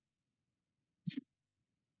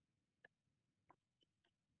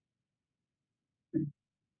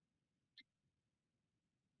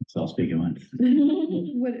 So I'll speak at once.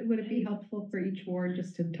 Would it be helpful for each ward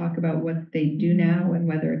just to talk about what they do now and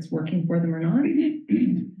whether it's working for them or not?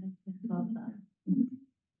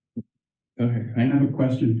 Go ahead. I have a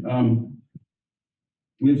question.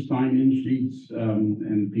 We have sign-in sheets,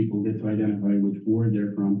 and people get to identify which ward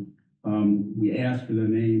they're from. We ask for their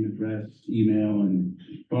name, address, email, and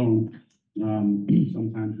phone.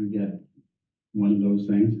 Sometimes we get one of those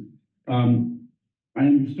things. I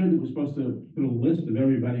understood that we're supposed to put a list of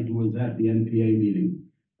everybody who was at the NPA meeting.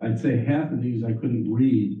 I'd say half of these I couldn't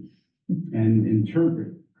read and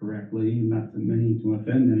interpret correctly, not to mean to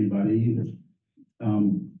offend anybody either.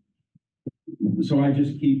 So I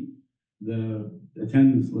just keep the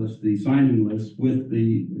attendance list, the sign-in list with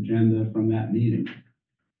the agenda from that meeting.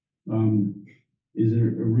 Is there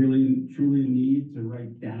a really, truly need to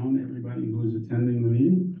write down everybody who is attending the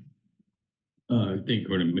meeting? I think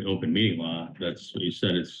according to open meeting law, that's what you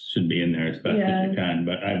said, it should be in there as best as you can,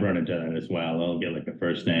 but I've run into that as well. I'll get like a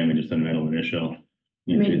first name and just a middle initial.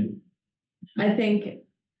 I think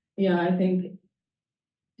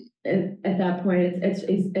at that point,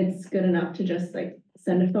 it's good enough to just like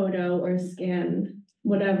send a photo or scan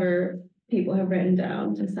whatever people have written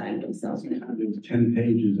down to sign themselves. There was 10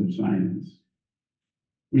 pages of sign-ins.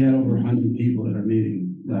 We had over 100 people at our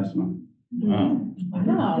meeting last month. Wow.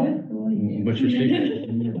 Wow. What's your secret?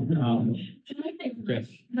 Chris.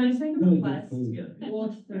 Can I just make a request?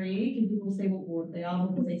 Ward 3, can people say what ward they are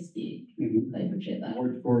before they speak? I appreciate that.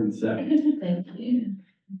 Ward 4 and 7. Thank you.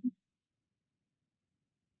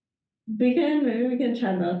 Maybe we can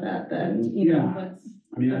chat about that then, what's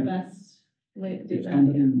the best way to do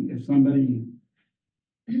that. If somebody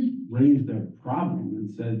raised a problem and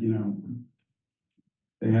said,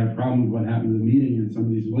 they had a problem with what happened at the meeting, and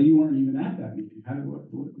somebody said, well, you weren't even at that meeting.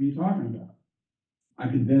 What are you talking about? I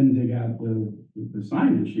could then dig out the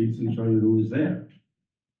sign-in sheets and show you who was there.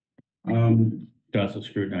 Also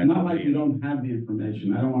scrutinize. Not like you don't have the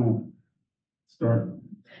information. I don't want to start.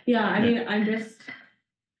 Yeah, I mean,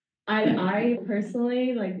 I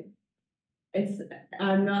personally, like,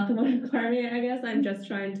 I'm not the one requiring it, I guess. I'm just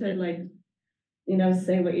trying to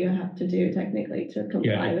say what you have to do technically to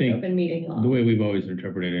comply with open meeting law. The way we've always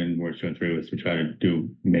interpreted it in Ward 2 and 3 was to try to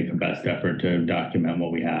make a best effort to document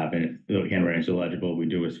what we have. And if the handwriting is illegible, we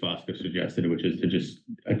do as Fosco suggested, which is to just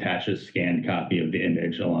attach a scanned copy of the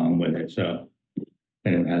image along with it. So if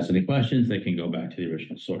anyone has any questions, they can go back to the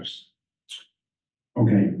original source.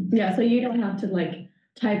 Okay. Yeah, so you don't have to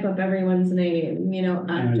type up everyone's name,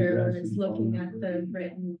 afterwards looking at the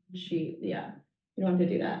written sheet. Yeah. You don't have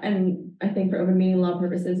to do that. And I think for open meeting law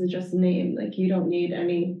purposes, it's just name, you don't need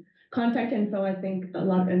any contact info, I think a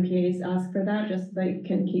lot of MPAs ask for that, just so they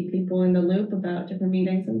can keep people in the loop about different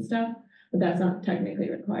meetings and stuff, but that's not technically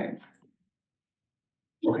required.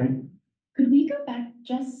 Okay. Could we go back,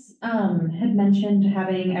 Jess, had mentioned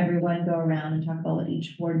having everyone go around and talk about what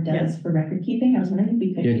each ward does for record keeping. I was wondering if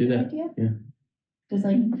we could Yeah, do do that that. idea. Yeah. Does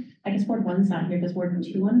like, I guess Ward 1's not here, does Ward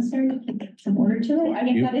 2 want to start to keep some order to it? I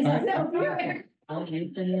guess that is. Now y'all,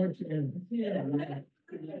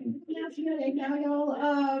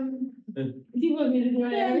 do you want me to do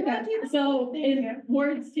it? Erica? So in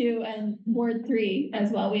Wards 2 and Ward 3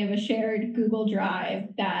 as well, we have a shared Google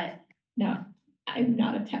Drive that, now, I'm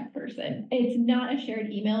not a tech person. It's not a shared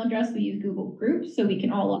email address. We use Google Groups, so we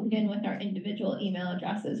can all log in with our individual email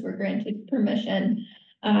addresses. We're granted permission.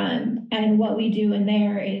 And what we do in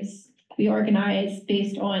there is we organize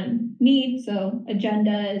based on need, so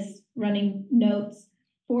agendas, running notes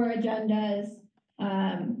for agendas,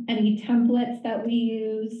 any templates that we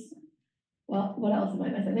use. Well, what else am I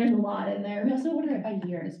missing? There's a lot in there. We also order it by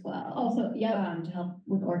year as well. Also, yeah, To help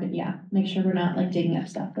with make sure we're not like digging up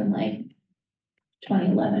stuff from like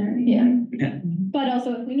 2011 or anything. yeah. But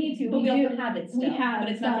also if we need to, But we do also have it we still, have but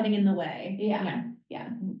it's not some- getting in the way. Yeah.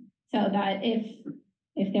 So that if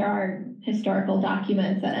there are historical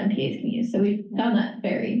documents that MPAs can use, so we've found that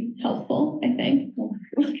very helpful, I think,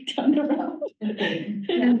 down the road.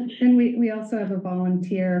 And we also have a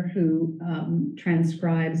volunteer who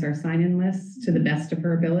transcribes our sign-in lists to the best of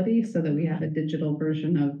her ability, so that we have a digital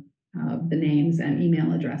version of the names and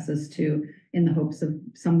email addresses too, in the hopes of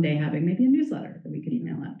someday having maybe a newsletter that we could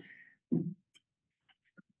email out.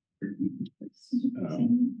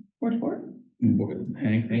 Ward 4?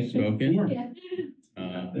 Hank spoken. Yeah.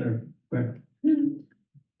 There, quick.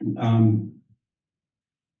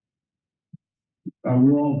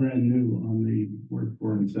 We're all brand new on the Ward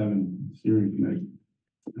 4 and 7 steering committee.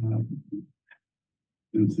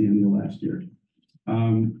 Since the end of last year.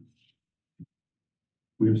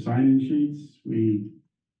 We have sign-in sheets. We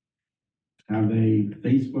have a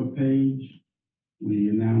Facebook page. We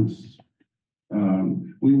announced,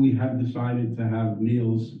 we have decided to have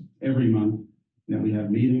meals every month, that we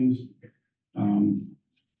have meetings. I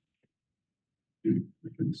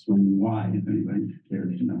could explain why, if anybody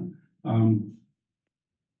cares to know.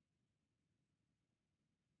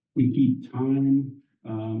 We keep time,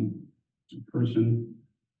 a person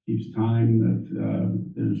keeps time that,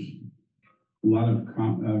 there's a lot of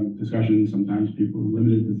discussion. Sometimes people are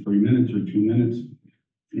limited to 3 minutes or 2 minutes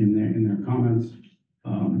in their comments.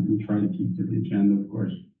 We try to keep to the agenda, of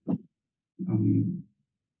course.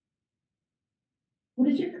 What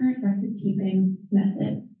is your current record keeping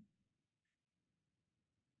method?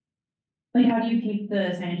 Like, how do you keep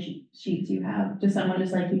the sign-in sheets you have? Does someone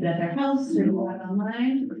just like keep it at their house or do you have it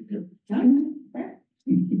online? No? Fair.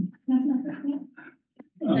 That's not fair.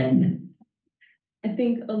 I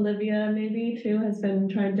think Olivia maybe too has been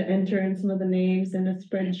trying to enter in some of the names in a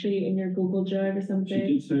spreadsheet in your Google Drive or She something.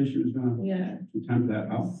 did say she was gonna Yeah, attempt that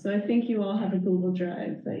out. so I think you all have a Google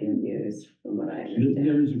Drive that you use, from what I understand.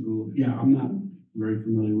 There is a Google, yeah, I'm not very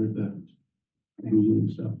familiar with the Google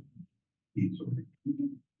stuff. We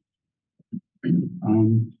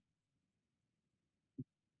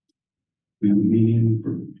have a meeting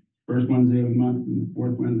for first Wednesday of the month and the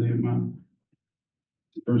fourth Wednesday of the month.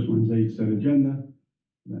 First Wednesday set agenda,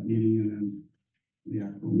 that meeting, and then the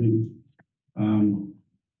actual meeting.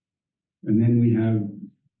 And then we have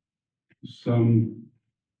some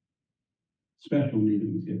special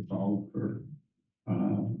meetings get called for,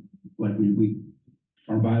 like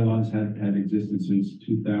our bylaws had existed since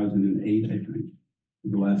 2008, I think,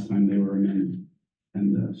 the last time they were amended.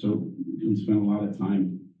 And so we spent a lot of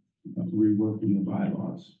time reworking the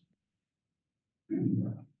bylaws. And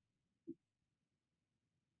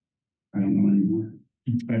I don't know anymore.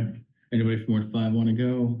 Okay. Anybody from Ward 5 want to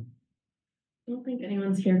go? I don't think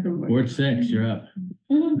anyone's here from Ward 6, you're up.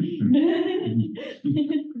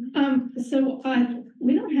 So,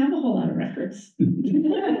 we don't have a whole lot of records.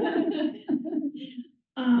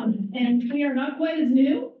 And we are not quite as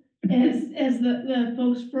new as the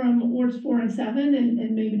folks from Wards 4 and 7,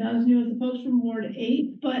 and maybe not as new as the folks from Ward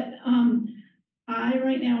 8, but, I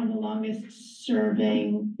right now am the longest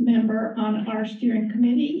serving member on our steering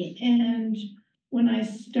committee, and when I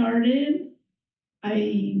started,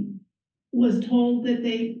 I was told that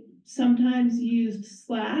they sometimes used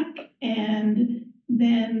Slack, and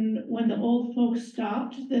then when the old folks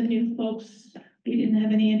stopped, the new folks, we didn't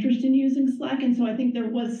have any interest in using Slack, and so I think there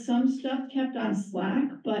was some stuff kept on Slack,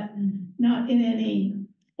 but not in any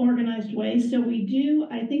organized way. So we do,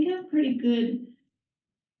 I think, have pretty good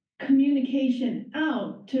communication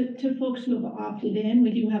out to folks who have opted in.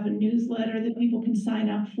 We do have a newsletter that people can sign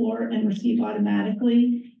up for and receive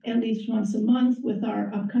automatically at least once a month with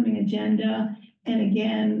our upcoming agenda. And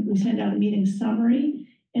again, we send out a meeting summary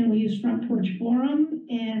and we use Front Porch Forum,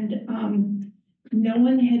 and no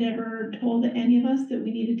one had ever told any of us that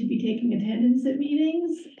we needed to be taking attendance at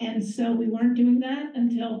meetings. And so we weren't doing that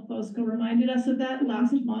until FOSCO reminded us of that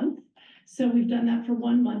last month. So we've done that for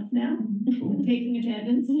 1 month now, taking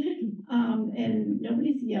attendance. And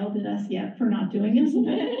nobody's yelled at us yet for not doing it.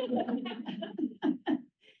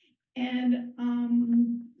 And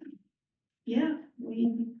yeah,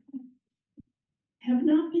 we have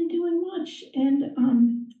not been doing much. And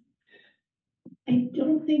I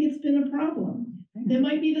don't think it's been a problem. It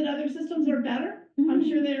might be that other systems are better. I'm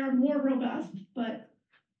sure they are more robust, but.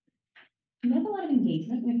 You have a lot of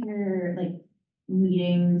engagement with your like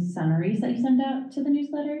meeting summaries that you send out to the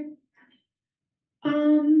newsletter?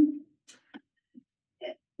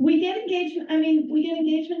 We get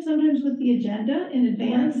engagement sometimes with the agenda in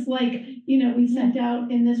advance, like, we sent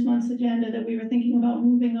out in this month's agenda that we were thinking about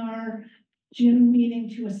moving our June meeting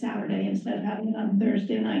to a Saturday instead of having it on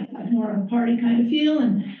Thursday night, more of a party kind of feel.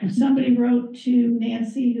 And somebody wrote to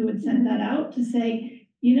Nancy, who had sent that out, to say,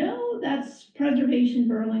 that's Preservation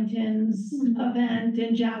Burlington's event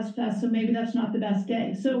and Jazz Fest, so maybe that's not the best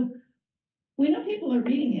day. So we know people are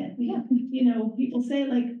reading it. People say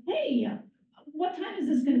like, hey, what time is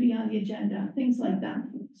this going to be on the agenda? Things like that.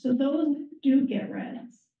 So those do get read.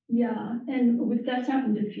 Yeah, and that's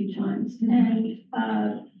happened a few times.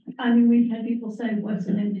 And we've had people say, what's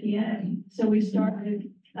an NPA? So we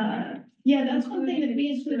started, yeah, that's one thing that we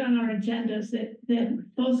include on our agendas that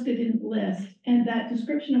FOSCA didn't list. And that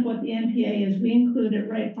description of what the NPA is, we include it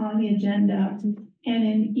right on the agenda. And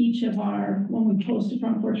in each of when we post a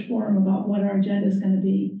Front Porch Forum about what our agenda is going to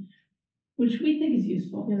be, which we think is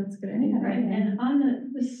useful. Yeah, that's good. right, and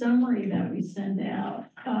on the summary that we send out,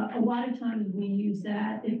 a lot of times we use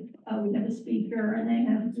that if we have a speaker and they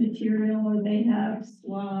have material or they have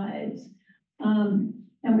slides,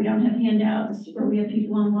 and we don't have handouts or we have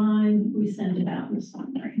people online, we send it out in the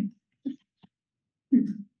summary.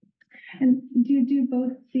 And do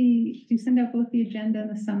you send out both the agenda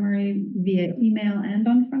and the summary via email and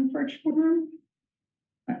on Front Porch Forum?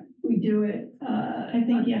 We do it, I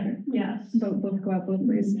think, yeah. Yes. Both go out both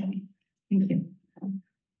ways. Thank you.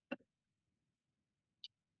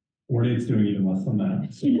 Ward 8's doing even less than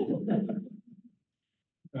that. So.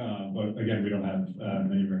 But again, we don't have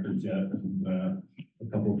many records yet, and a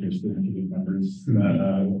couple of new student committee members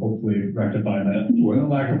that will hopefully rectify that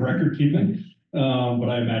lack of record keeping. But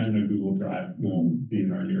I imagine a Google Drive will be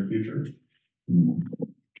in our near future.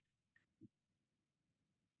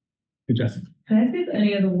 Good, Jessica. Can I ask if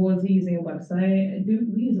any of the wards are using a website?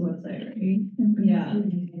 We use a website, right? Yeah.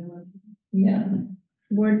 Yeah.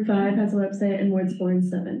 Ward 5 has a website and Wards 4 and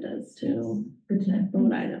 7 does too. Good to know. From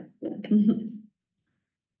what I know. Yeah.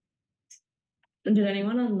 And did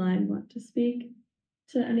anyone online want to speak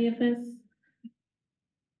to any of this?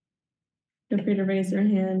 Feel free to raise your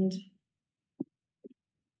hand.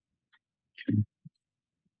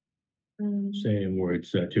 Say in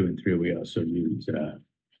wards 2 and 3, we also use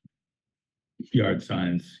yard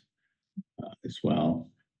signs as well.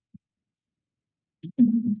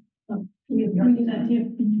 We do that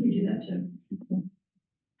too. We do that too.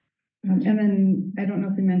 And then, I don't know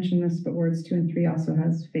if we mentioned this, but Wards 2 and 3 also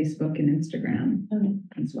has Facebook and Instagram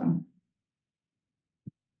as well.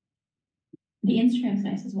 The Instagram's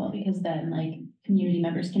nice as well, because then like community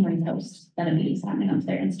members can repost that a meeting's happening onto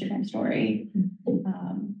their Instagram story.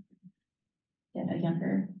 Get a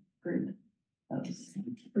younger group posts.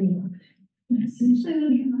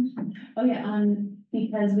 Oh yeah,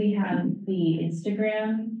 because we have the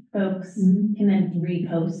Instagram folks can then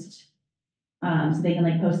repost. So they can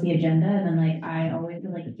like post the agenda, and then like I always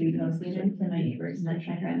like repost the agenda to my neighbors and like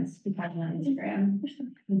my friends who follow me on Instagram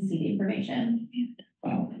and see the information.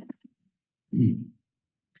 Wow.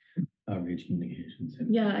 Outreach communications.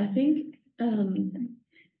 Yeah, I think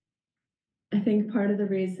part of the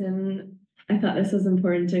reason I thought this was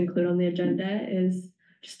important to include on the agenda is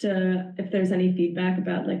just if there's any feedback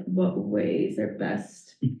about like what ways are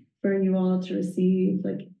best for you all to receive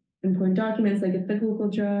like important documents, like if the Google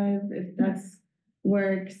Drive, if that's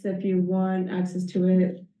works, if you want access to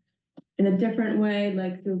it in a different way,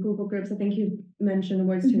 like through Google Groups. I think you mentioned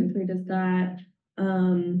Wards 2 and 3 does that,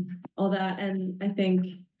 all that. And I think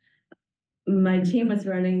my team was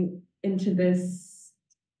running into this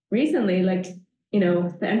recently, like, the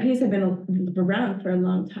NPAs have been around for a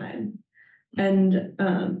long time. And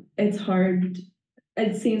it's hard.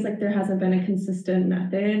 It seems like there hasn't been a consistent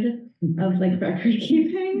method of like record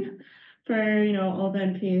keeping. for, all the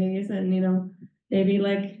NPAs and, maybe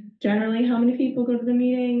like generally how many people go to the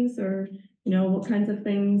meetings or, what kinds of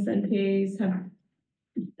things NPAs have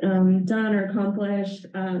done or accomplished.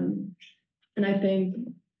 And I think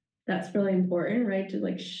that's really important, right? To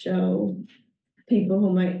like show people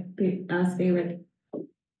who might be asking like,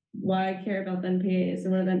 why I care about the NPAs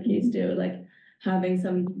and what the NPAs do, like having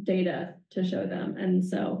some data to show them. And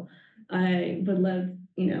so I would love,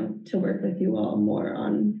 to work with you all more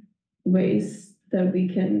on ways that we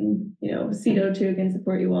can, CEDO too can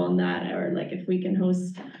support you all in that, or like if we can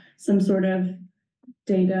host some sort of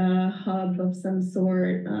data hub of some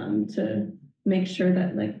sort to make sure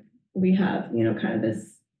that like we have, kind of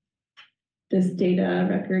this data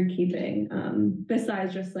record keeping,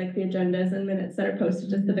 besides just like the agendas and minutes that are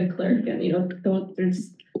posted to Civic Clerk and,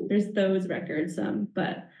 there's those records,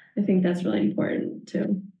 but I think that's really important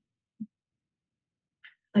too.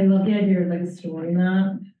 I love the idea of like a story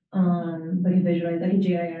map, like a visual, like a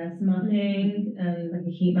GIS mapping and like a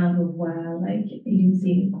heat map of where like you can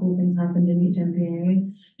see cool things happened in each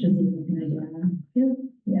NPA, just as like an idea.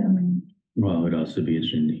 Yeah. Well, it would also be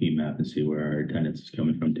interesting to heat map and see where our attendance is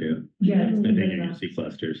coming from too. Yeah. I think you're gonna see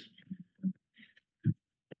clusters.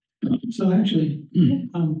 So actually,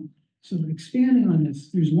 so expanding on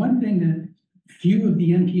this, there's one thing that few of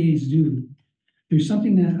the NPAs do. There's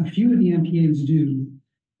something that a few of the NPAs do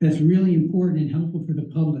that's really important and helpful for the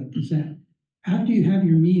public is that after you have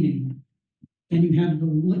your meeting and you have the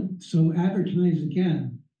link, so advertise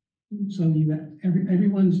again. So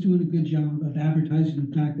everyone's doing a good job of advertising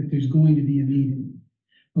the fact that there's going to be a meeting.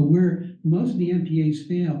 But where most of the NPAs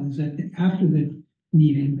fail is that after the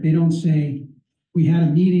meeting, they don't say, we had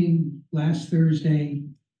a meeting last Thursday,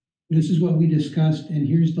 this is what we discussed, and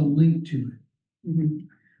here's the link to it. Mm-hmm.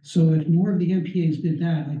 So if more of the NPAs did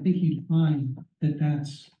that, I think you'd find that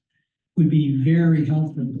would be very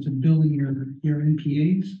helpful to building your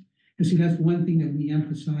NPAs. And see, that's one thing that we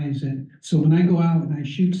emphasize that. So when I go out and I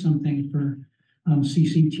shoot something for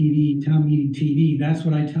CCTV, town meeting TV, that's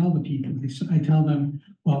what I tell the people. I tell them,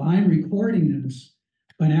 well, I'm recording this,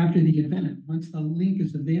 but after the event, once the link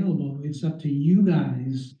is available, it's up to you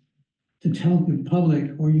guys to tell the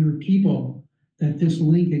public or your people that this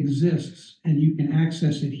link exists and you can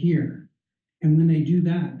access it here. And when they do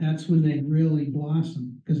that, that's when they really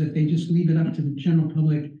blossom. Because if they just leave it up to the general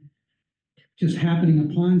public, just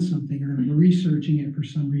happening upon something or researching it for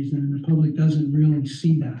some reason, and the public doesn't really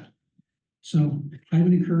see that. So I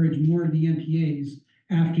would encourage more of the NPAs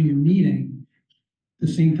after your meeting, the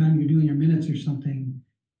same time you're doing your minutes or something,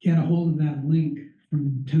 get a hold of that link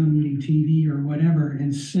from town meeting TV or whatever,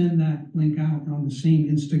 and send that link out on the same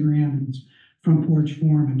Instagram as Front Porch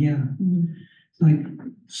Forum again. Mm-hmm. Like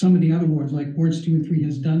some of the other wards, like wards 2 and 3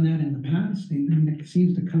 has done that in the past. I mean, it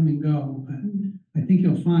seems to come and go, but I think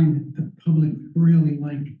you'll find that the public really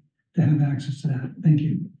like to have access to that. Thank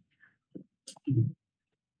you.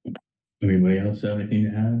 Anybody else have anything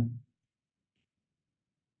to add?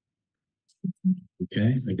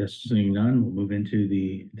 Okay, I guess seeing none, we'll move into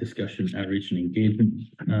the discussion, outreach and engagement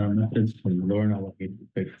methods. From Lauren, I'll let you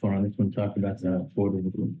take the floor on this one, talk about the voter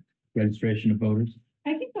registration of voters.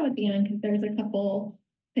 I can go at the end because there's a couple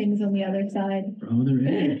things on the other side. Oh, there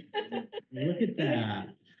is. Look at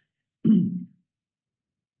that.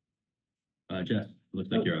 Jess, looks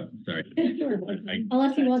like you're up. Sorry.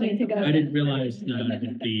 Unless you want me to go. I didn't realize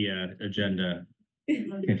that the agenda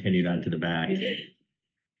continued on to the back.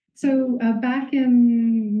 So back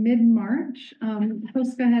in mid-March,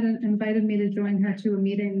 Posca had invited me to join her to a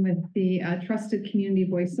meeting with the Trusted Community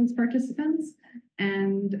Voices participants.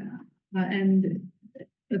 And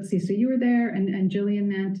let's see, so you were there and Jillian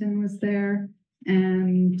Manton was there.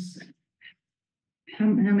 And how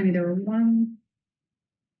many? There were one,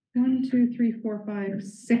 two, three, four, five,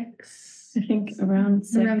 six. I think around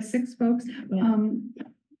six folks. Yeah.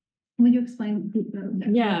 Will you explain?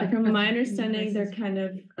 Yeah, from my understanding, they're kind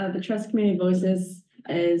of, the Trust Community Voices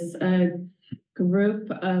is a group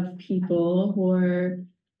of people who are,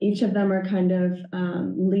 each of them are kind of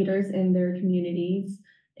leaders in their communities.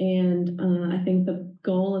 And I think the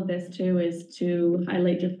goal of this too is to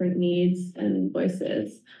highlight different needs and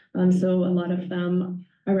voices. So a lot of them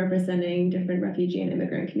are representing different refugee and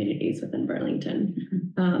immigrant communities within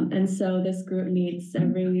Burlington. And so this group meets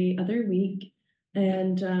every other week.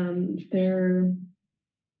 And they're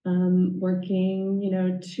working,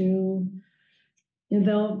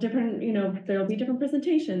 there'll be different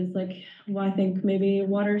presentations. Like, well, I think maybe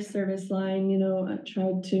water service line, I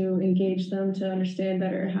tried to engage them to understand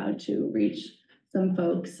better how to reach some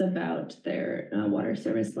folks about their water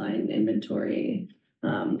service line inventory.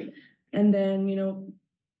 And then,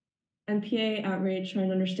 NPA outreach, trying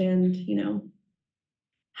to understand,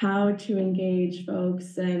 how to engage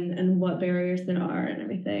folks and what barriers there are and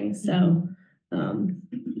everything. So,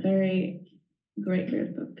 very great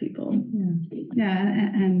group of people.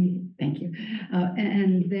 And thank you.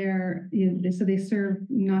 And they're, so they serve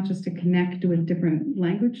not just to connect with different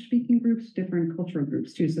language speaking groups, different cultural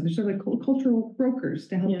groups too. So they're sort of like cultural brokers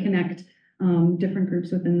to help connect different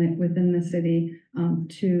groups within the city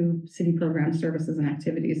to city programs, services, and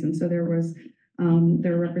activities. And so there were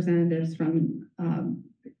representatives from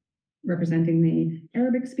representing the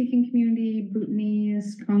Arabic speaking community,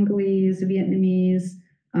 Bhutanese, Congolese, Vietnamese,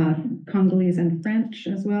 Congolese and French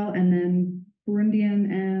as well, and then Burundian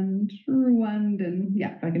and Rwandan.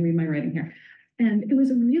 Yeah, if I can read my writing here. And it was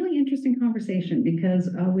a really interesting conversation because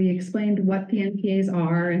we explained what the NPAs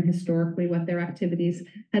are and historically what their activities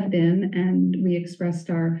had been, and we expressed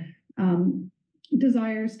our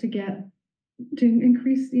desires to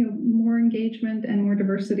increase, more engagement and more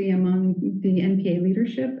diversity among the NPA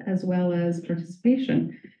leadership as well as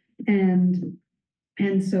participation.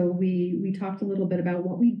 And so we talked a little bit about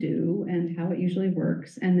what we do and how it usually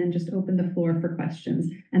works, and then just opened the floor for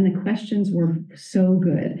questions. And the questions were so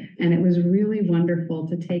good. And it was really wonderful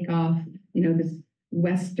to take off, this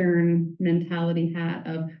Western mentality hat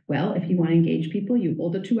of, well, if you want to engage people, you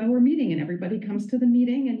hold a 2-hour meeting and everybody comes to the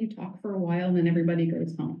meeting and you talk for a while and then everybody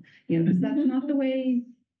goes home. Because that's not the way,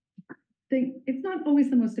 it's not always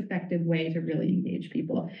the most effective way to really engage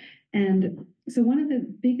people. And so one of the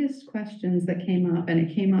biggest questions that came up, and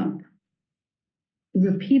it came up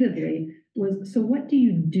repeatedly, was, so what do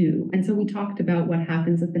you do? And so we talked about what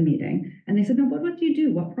happens at the meeting. And they said, no, what do you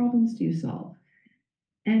do? What problems do you solve?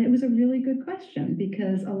 And it was a really good question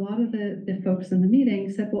because a lot of the folks in the meeting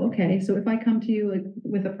said, well, okay, so if I come to you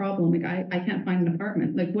with a problem, I can't find an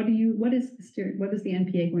apartment, what is the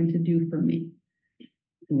NPA going to do for me?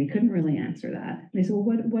 And we couldn't really answer that. They said, well,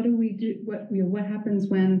 what do we do? What happens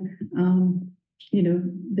when,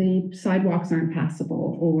 the sidewalks aren't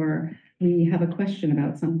passable, or we have a question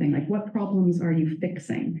about something, like what problems are you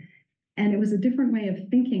fixing? And it was a different way of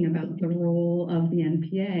thinking about the role of the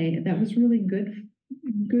NPA that was really good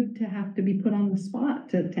to have to be put on the spot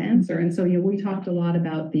to answer. And so, we talked a lot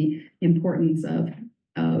about the importance of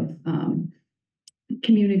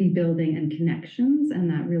community building and connections, and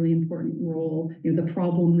that really important role. The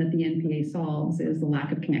problem that the NPA solves is the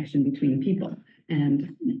lack of connection between people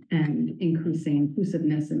and increasing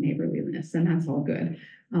inclusiveness and neighborliness, and that's all good.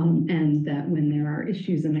 And that when there are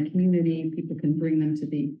issues in the community, people can bring them to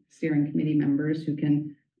the steering committee members who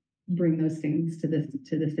can bring those things to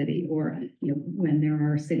the city, or when there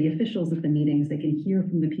are city officials at the meetings, they can hear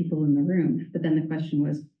from the people in the room. But then the question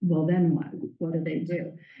was, well, then what do they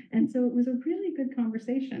do? And so it was a really good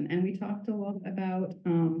conversation, and we talked a lot about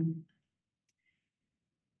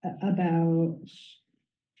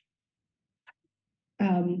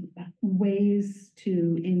ways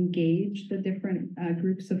to engage the different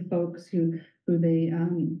groups of folks who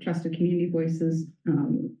the Trusted Community Voices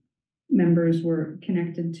members were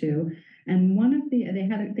connected to. And one of they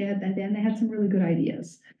had some really good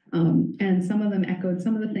ideas. And some of them echoed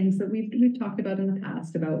some of the things that we've talked about in the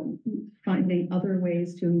past about finding other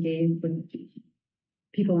ways to engage with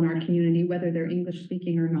people in our community, whether they're English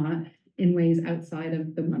speaking or not, in ways outside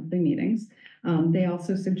of the monthly meetings. They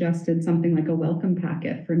also suggested something like a welcome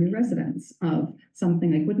packet for new residents, of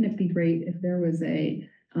something like, wouldn't it be great if there was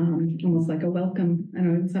almost like a welcome, I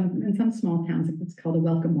know in some small towns, it's called a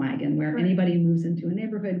welcome wagon, where anybody who moves into a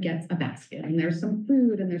neighborhood gets a basket, and there's some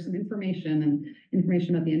food and there's some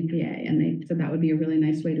information about the NPA. And they said that would be a really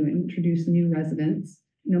nice way to introduce new residents,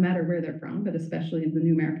 no matter where they're from, but especially in the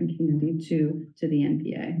new American community, to the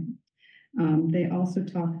NPA. They also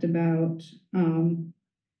talked about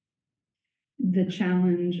the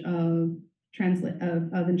challenge of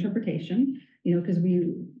interpretation, because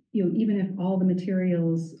even if all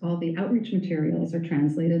the outreach materials are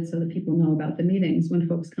translated so that people know about the meetings, when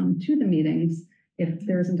folks come to the meetings, if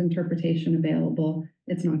there isn't interpretation available,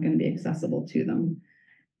 it's not going to be accessible to them.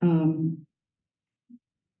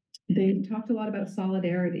 They talked a lot about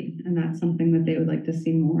solidarity, and that's something that they would like to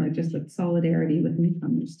see more, just that solidarity with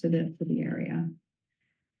newcomers to the area.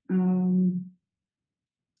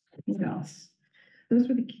 What else? Those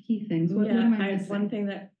were the key things. What am I missing? One thing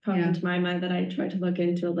that popped into my mind that I tried to look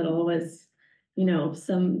into a little was,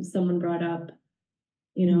 someone brought up,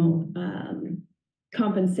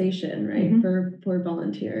 compensation, right, for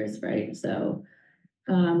volunteers, right? So,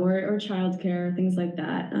 or childcare, things like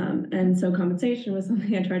that. And so compensation was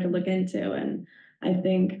something I tried to look into, and I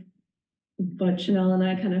think what Chanel and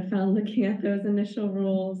I kind of found looking at those initial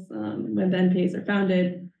rules when the NPAs are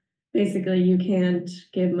founded, basically you can't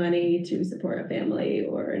give money to support a family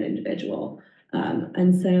or an individual.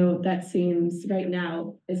 And so that seems right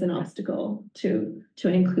now is an obstacle to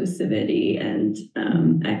inclusivity and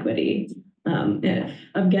equity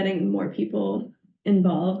of getting more people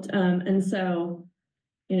involved. And so,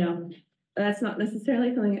 that's not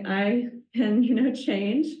necessarily something I can,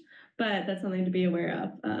 change, but that's something to be aware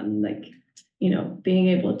of. Being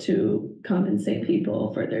able to compensate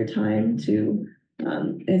people for their time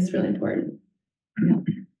is really important.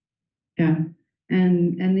 Yeah.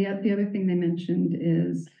 And the other thing they mentioned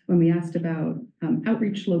is when we asked about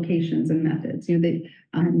outreach locations and methods,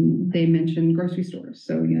 they mentioned grocery stores.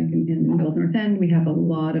 So, in the Middle North End, we have a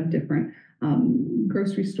lot of different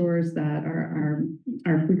grocery stores that are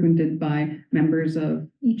frequented by members of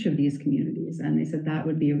each of these communities. And they said that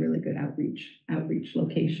would be a really good outreach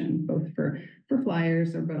location, both for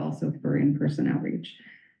flyers but also for in-person outreach.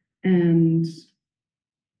 And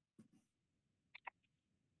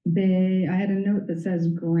I had a note that says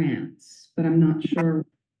grants, but I'm not sure what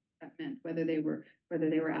that meant, whether they were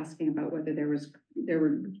asking about whether there were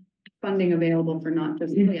funding available for not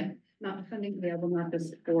just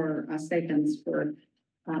for stipends for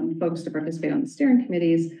folks to participate on the steering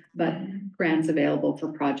committees, but grants available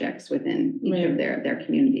for projects within each of their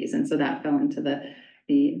communities. And so that fell into the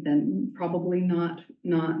then probably not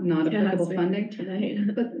applicable funding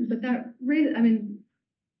tonight. But that raised,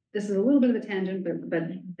 this is a little bit of a tangent, but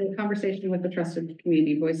the conversation with the Trusted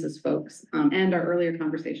Community Voices folks and our earlier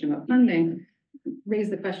conversation about funding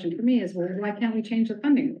raised the question for me is, well, why can't we change the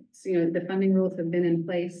funding rules? The funding rules have been in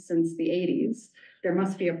place since the 80s. There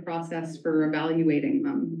must be a process for evaluating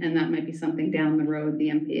them, and that might be something down the road the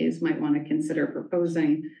MPAs might want to consider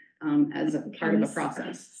proposing as a part of a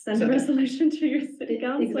process. Send a resolution to your city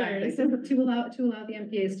councilors. Exactly. So to allow the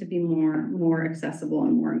MPAs to be more accessible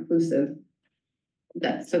and more inclusive.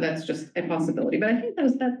 So that's just a possibility, but I think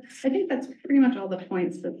that's pretty much all the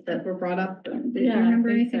points that were brought up. Did you remember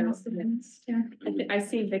anything else? Yeah, I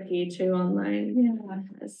see Vicky too online. Yeah,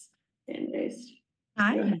 as hand raised.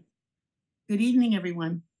 Hi. Good evening,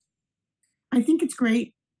 everyone. I think it's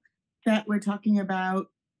great that we're talking about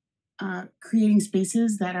creating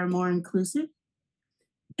spaces that are more inclusive,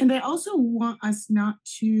 and I also want us not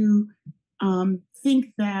to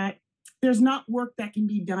think that there's not work that can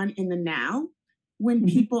be done in the now when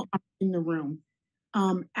people are in the room.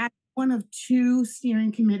 As one of 2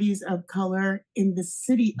 steering committees of color in the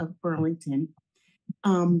city of Burlington,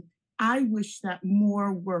 I wish that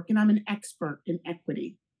more work, and I'm an expert in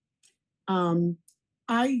equity,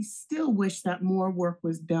 I still wish that more work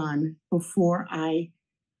was done before I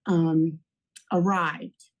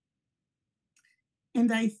arrived.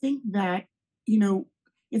 And I think that,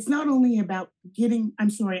 it's not only about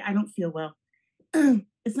I'm sorry, I don't feel well.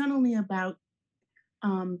 It's not only about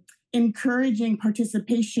encouraging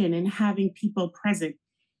participation and having people present.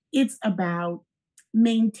 It's about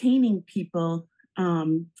maintaining people,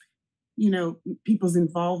 people's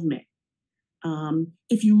involvement.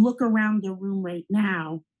 If you look around the room right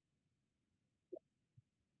now,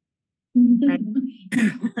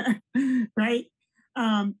 right?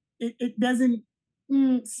 It doesn't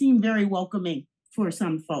seem very welcoming for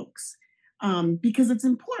some folks because it's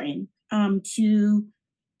important to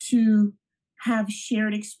have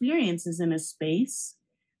shared experiences in a space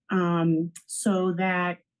so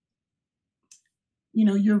that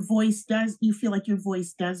you feel like your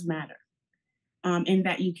voice does matter and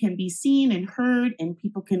that you can be seen and heard and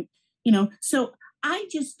people can, so I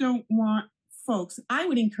just don't want folks, I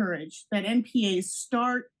would encourage that NPAs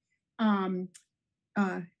start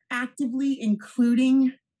actively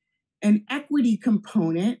including an equity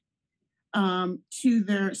component to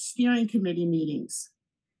their steering committee meetings.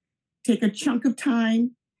 Take a chunk of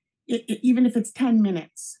time, even if it's 10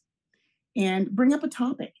 minutes, and bring up a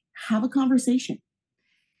topic, have a conversation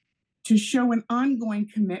to show an ongoing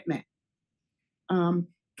commitment.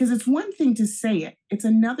 Because it's one thing to say it, it's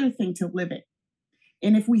another thing to live it.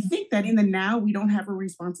 And if we think that in the now we don't have a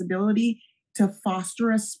responsibility to foster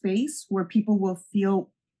a space where people will feel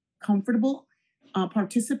comfortable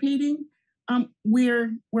participating,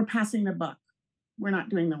 we're passing the buck. We're not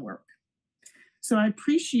doing the work. So I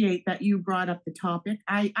appreciate that you brought up the topic.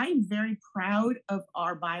 I'm very proud of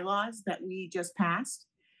our bylaws that we just passed.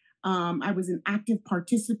 I was an active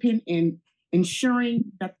participant in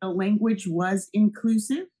ensuring that the language was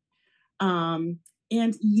inclusive. And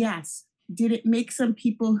yes, did it make some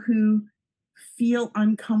people who feel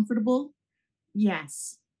uncomfortable?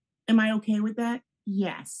 Yes. Am I okay with that?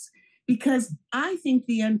 Yes. Because I think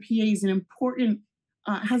the NPA is an important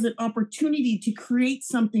has an opportunity to create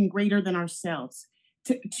something greater than ourselves,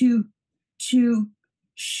 to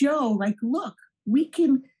show like, look, we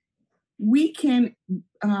can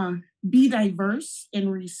be diverse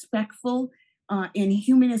and respectful in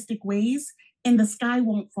humanistic ways, and the sky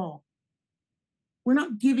won't fall. We're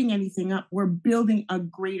not giving anything up. We're building a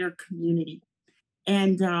greater community.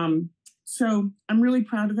 And so I'm really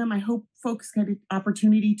proud of them. I hope folks get an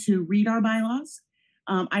opportunity to read our bylaws.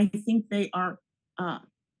 I think they are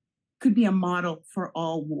could be a model for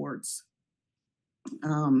all wards.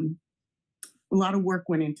 A lot of work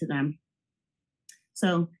went into them.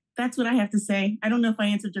 So that's what I have to say. I don't know if I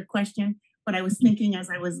answered your question, but I was thinking as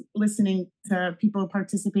I was listening to people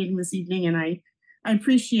participating this evening, and I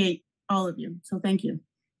appreciate all of you. So thank you.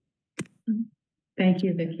 Thank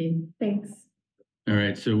you, Vicki. Thanks. All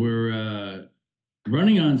right, so we're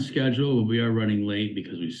running on schedule, but we are running late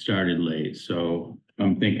because we started late. So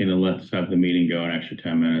I'm thinking to let's have the meeting go an extra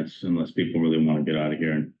 10 minutes unless people really want to get out of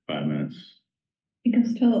here in 5 minutes. It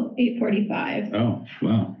goes till 8:45. Oh,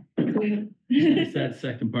 wow. We- It's that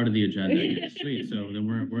second part of the agenda. Sweet, so then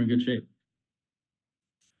we're in good shape.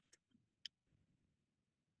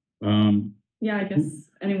 Yeah, I guess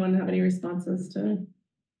anyone have any responses to?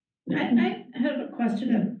 I have a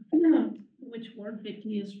question of, I don't know which ward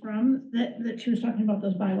Vicki is from, that she was talking about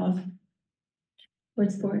those bylaws.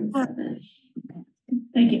 What's 4 and 7?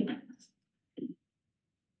 Thank you.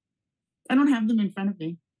 I don't have them in front of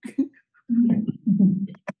me.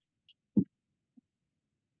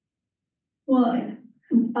 Well,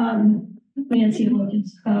 Nancy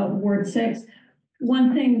Wilkins, Ward 6.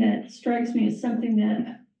 One thing that strikes me as something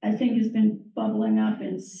that I think has been bubbling up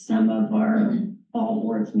in some of our all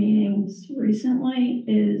wards meetings recently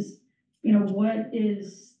is, what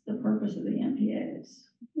is the purpose of the NPAs?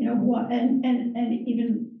 What, and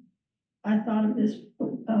even I thought of this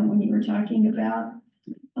when you were talking about,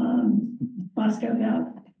 Bosco,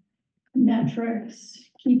 about metrics,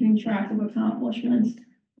 keeping track of accomplishments.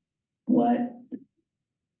 What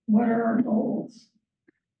are our goals?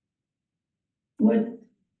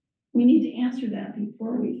 We need to answer that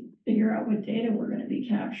before we figure out what data we're going to be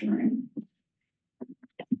capturing.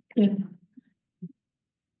 Yeah.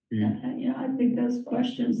 I think those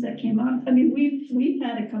questions that came up, I mean, we've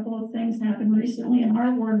had a couple of things happen recently in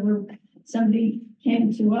our ward where somebody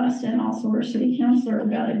came to us and also our city councilor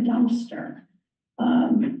about a dumpster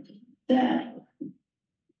that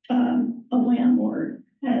a landlord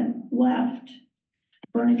had left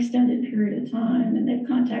for an extended period of time, and they've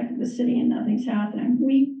contacted the city and nothing's happening.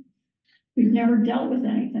 We've never dealt with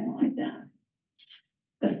anything like that.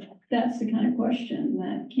 But that's the kind of question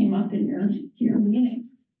that came up in your meeting.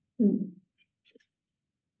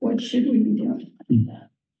 What should we be doing with that?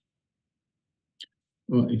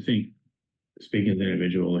 Well, I think, speaking as an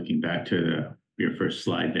individual, looking back to your first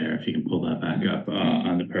slide there, if you can pull that back up,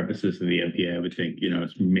 on the purposes of the NPA, I would think,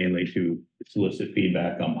 it's mainly to solicit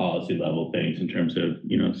feedback on policy level things in terms of,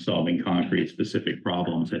 solving concrete specific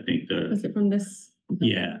problems. I think Was it from this?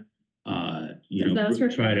 yeah,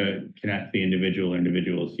 try to connect the individuals,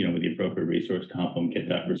 with the appropriate resource complement, get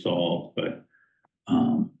that resolved. But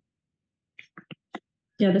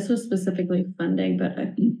yeah, this was specifically funding, but I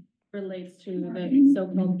think relates to the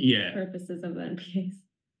so-called purposes of the NPAs.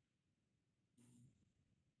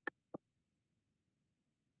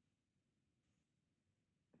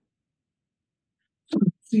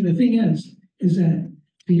 See, the thing is that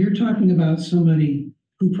you're talking about somebody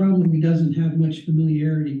who probably doesn't have much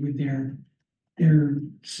familiarity with their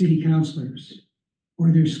city councilors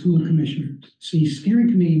or their school commissioners. See, steering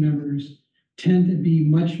committee members tend to be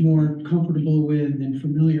much more comfortable with and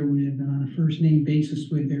familiar with and on a first name basis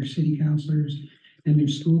with their city councilors and their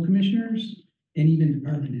school commissioners and even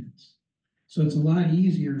department heads. So it's a lot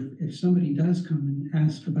easier if somebody does come and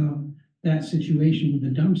ask about that situation with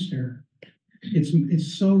the dumpster.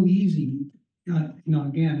 It's so easy.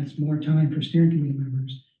 Again, it's more time for steering committee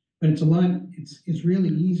members, but it's really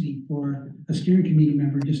easy for a steering committee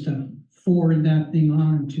member just to forward that thing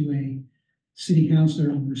on to a city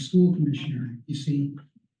councilor or school commissioner, you see,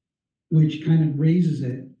 which kind of raises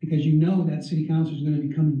it because that city councilor is going to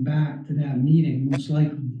be coming back to that meeting most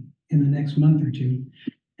likely in the next month or two.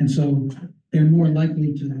 And so they're more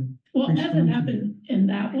likely to. Well, as it happened in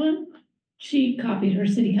that one, she copied her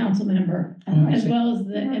city council member as well as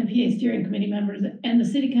the NPA steering committee members, and the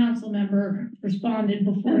city council member responded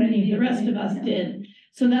before any of the rest of us did.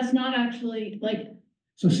 So that's not actually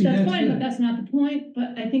that's fine, but that's not the point.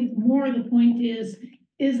 But I think more the point is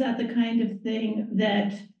that the kind of thing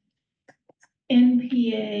that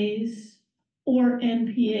NPAs or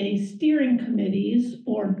NPA steering committees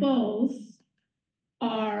or both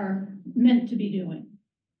are meant to be doing?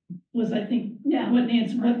 was, I think, Yeah. what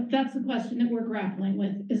Nancy, that's the question that we're grappling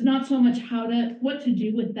with, is not so much what to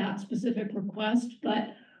do with that specific request,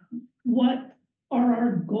 but what are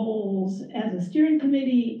our goals as a steering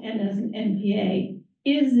committee and as an NPA?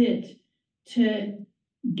 Is it to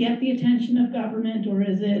get the attention of government, or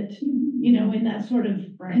is it, you know, in that sort of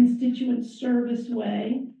constituent service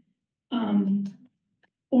way?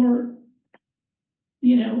 Or,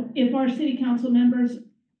 you know, if our city council members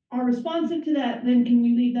are responsive to that, then can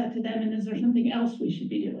we leave that to them? And is there something else we should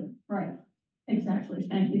be doing? Right, exactly.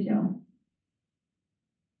 Thank you, Joe.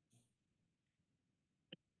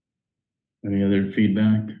 Any other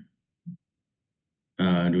feedback?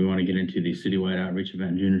 Do we want to get into the citywide outreach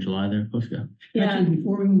event in June or July there, Fusco? Actually,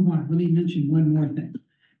 before we move on, let me mention one more thing,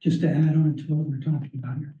 just to add on to what we're talking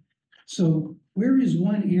about here. So where is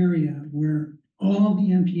one area where all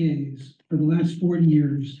the MPAs for the last 40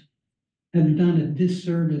 years have done a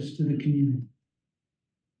disservice to the community?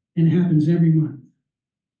 And it happens every month.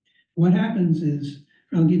 What happens is,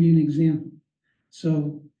 I'll give you an example.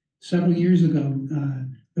 So several years ago,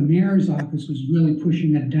 the mayor's office was really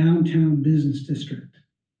pushing a downtown business district.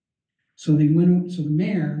 So the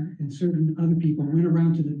mayor and certain other people went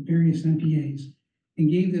around to the various MPAs and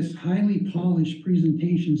gave this highly polished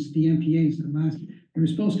presentations to the MPAs that they were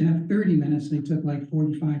supposed to have 30 minutes, they took like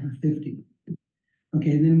 45 or 50.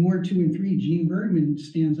 Okay, and then Ward 2 and 3, Gene Bergman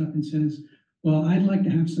stands up and says, well, I'd like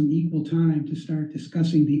to have some equal time to start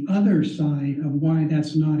discussing the other side of why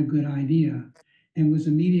that's not a good idea, and was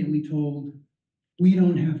immediately told, we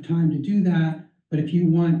don't have time to do that, but if you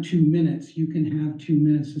want 2 minutes, you can have 2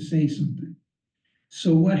 minutes to say something.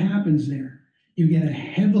 So what happens there? You get a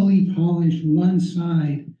heavily polished one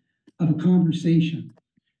side of a conversation.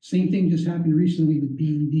 Same thing just happened recently with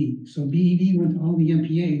BED. So BED went to all the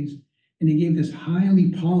MPAs and they gave this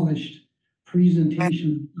highly polished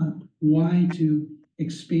presentation of why to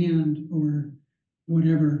expand or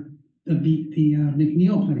whatever the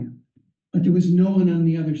McNeil plan. But there was no one on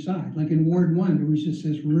the other side. Like in Ward 1, there was just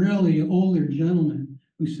this really older gentleman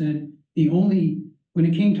who said when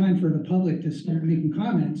it came time for the public to start making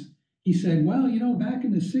comments, he said, well, you know, back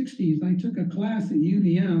in the 60s, I took a class at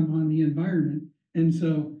UVM on the environment. And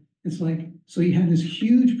so it's like, so he had this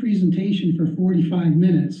huge presentation for 45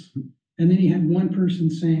 minutes. And then he had one person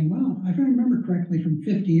saying, well, if I remember correctly, from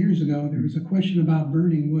 50 years ago, there was a question about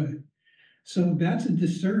burning wood. So that's a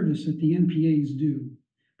disservice that the MPAs do.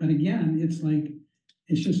 But again, it's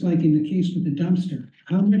just like in the case with the dumpster.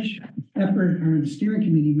 How much effort are the steering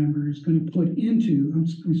committee members going to put into,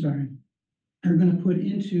 are going to put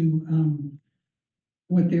into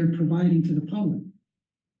what they're providing to the public?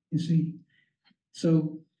 You see?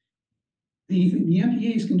 So the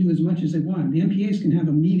MPAs can do as much as they want. The MPAs can have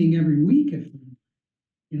a meeting every week if,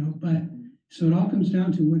 but so it all comes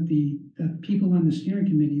down to what the people on the steering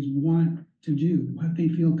committees want to do, what they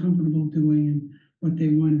feel comfortable doing and what they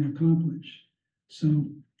want to accomplish. So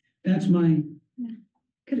that's my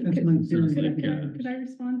Could I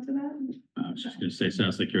respond to that? I was just going to say,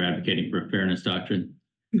 sounds like you're advocating for a fairness doctrine.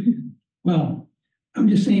 Well, I'm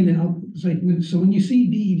just saying that it's like, so when you see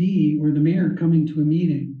BED or the mayor coming to a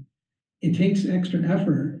meeting, it takes extra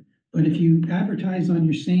effort. But if you advertise on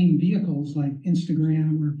your same vehicles like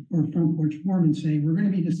Instagram or Front Porch Forum and say, we're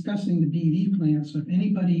going to be discussing the BED plan. So if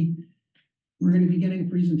anybody, we're going to be getting a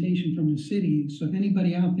presentation from the city. So if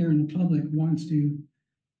anybody out there in the public wants to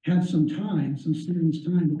have some time, some serious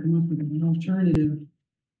time to come up with an alternative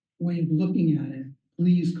way of looking at it,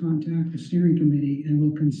 please contact the steering committee and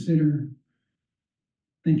we'll consider.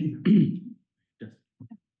 Thank you.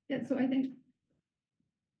 Yeah, so I think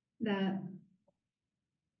that,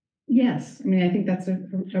 yes, I mean, I think that's a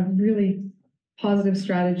really positive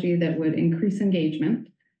strategy that would increase engagement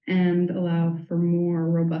and allow for more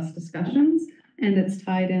robust discussions. And it's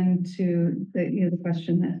tied into the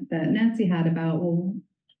question that Nancy had about, well,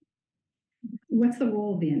 what's the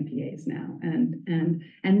role of the NPAs now? And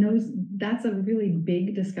that's a really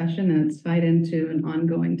big discussion, and it's tied into an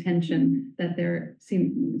ongoing tension that there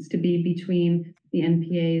seems to be between the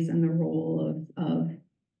NPAs and the role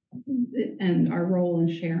and our role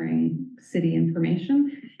in sharing city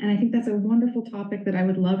information. And I think that's a wonderful topic that I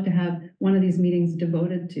would love to have one of these meetings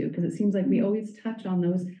devoted to, because it seems like we always touch on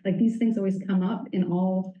those, like these things always come up in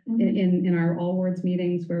in our All Wards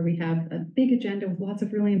meetings where we have a big agenda with lots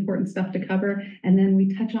of really important stuff to cover. And then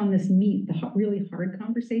we touch on the really hard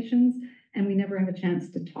conversations, and we never have a chance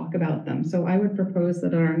to talk about them. So I would propose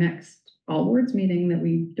that at our next All Wards meeting that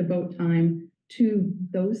we devote time to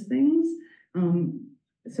those things,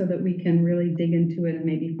 so that we can really dig into it and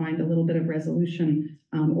maybe find a little bit of resolution,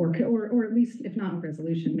 or at least, if not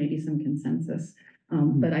resolution, maybe some consensus.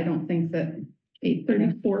 But I don't think that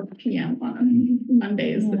 8:34 PM on a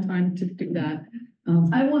Monday is the time to do that.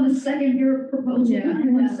 I want to second your proposal. Yeah. I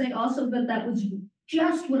want to say also that that was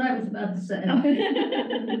just what I was about to say.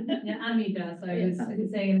 Yeah, I'm me, Jess. I was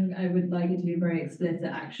saying I would like it to be very explicit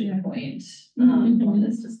action point, Mhm. on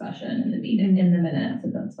this discussion in the meeting, in the minutes,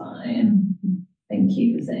 if that's fine. Thank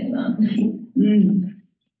you for saying that.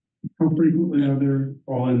 How frequently are there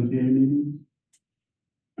all NPA meetings?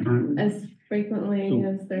 Currently? As frequently So-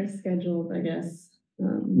 as they're scheduled, I guess.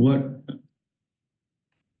 What,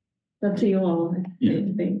 It's up to you all, Yeah.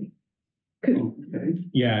 I think. Okay.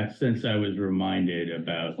 yeah, since I was reminded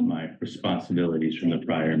about my responsibilities from the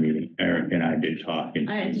prior meeting, Eric and I did talk, and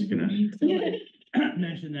I was just gonna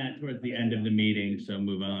mention that towards the end of the meeting, so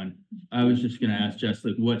move on. I was just gonna ask Jess,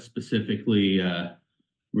 like, what specifically,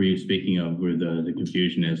 were you speaking of where the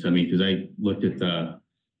confusion is? I mean, because I looked at the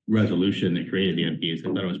resolution that created the MPs, I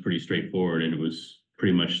thought it was pretty straightforward, and it was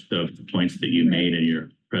pretty much the points that you made in your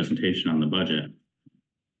presentation on the budget.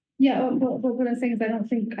 Yeah, but what I'm saying is I don't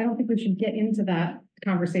think we should get into that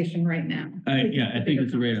conversation right now. Yeah, I think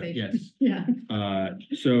it's a great, yes. Yeah.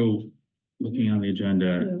 So looking on the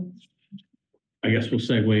agenda, I guess we'll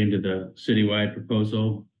segue into the citywide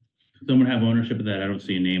proposal. Someone have ownership of that? I don't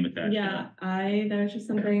see a name attached. Yeah, that was just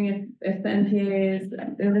something, if the NPA is,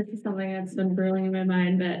 this is something that's been brewing in my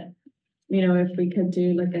mind, but, you know, if we could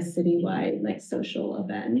do like a citywide, like, social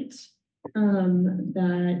event,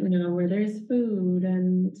 that, you know, where there's food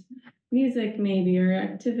and music maybe, or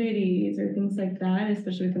activities or things like that,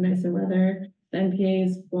 especially with the nicer weather. The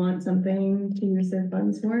NPAs want something to use their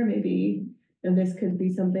funds for, maybe, and this could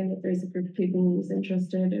be something if there's a group of people who's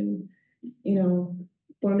interested in, you know,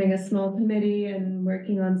 forming a small committee and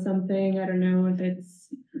working on something. I don't know if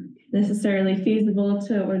it's necessarily feasible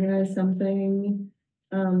to organize something,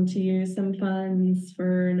 to use some funds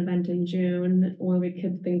for an event in June, or we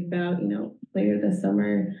could think about, you know, later this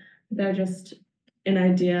summer. They're just an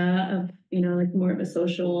idea of, you know, like more of a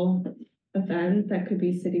social event that could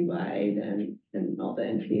be citywide, and all the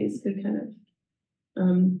NPAs could kind of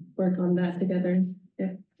work on that together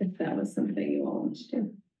if that was something you all wanted to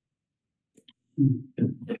do.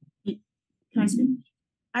 Can I speak?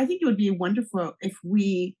 I think it would be wonderful if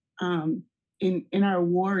we, in our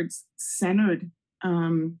awards, centered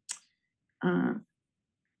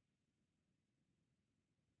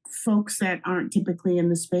folks that aren't typically in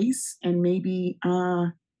the space, and maybe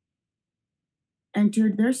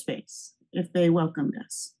entered their space if they welcomed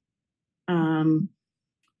us.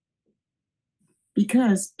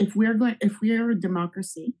 Because if we're a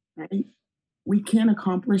democracy, right, we can't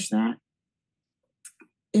accomplish that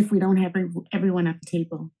if we don't have everyone at the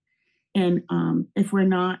table. And if we're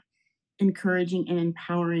not encouraging and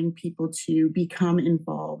empowering people to become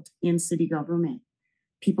involved in city government,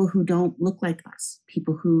 people who don't look like us,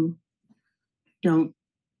 people who don't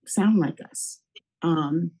sound like us.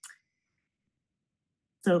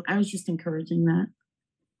 So I was just encouraging that.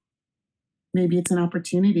 Maybe it's an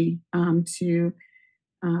opportunity to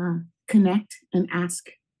connect and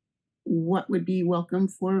ask what would be welcome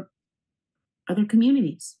for other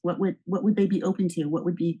communities. What would they be open to? What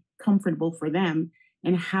would be comfortable for them?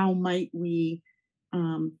 And how might we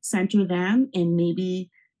center them, and maybe,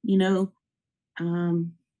 you know,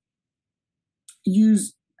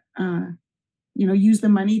 use the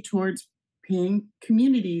money towards paying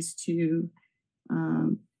communities to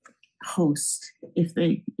host, if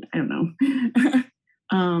they, I don't know,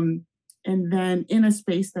 and then in a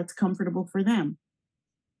space that's comfortable for them.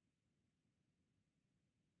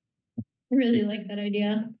 I really like that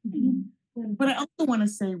idea. But I also want to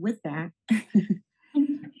say with that,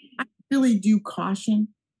 I really do caution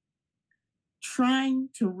trying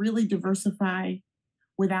to really diversify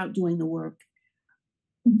without doing the work.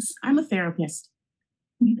 I'm a therapist.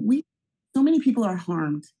 So many people are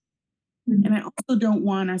harmed. And I also don't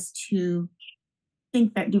want us to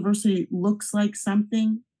think that diversity looks like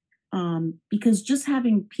something, because just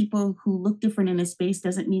having people who look different in a space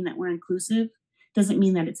doesn't mean that we're inclusive, doesn't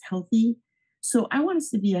mean that it's healthy. So I want us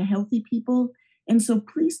to be a healthy people. And so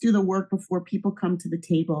please do the work before people come to the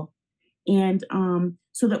table, and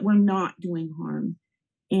so that we're not doing harm.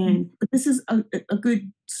 But this is a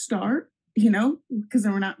good start, you know, because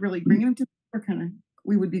we're not really bringing them to,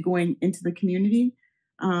 we would be going into the community.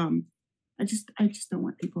 I just don't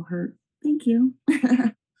want people hurt. Thank you.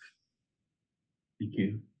 Thank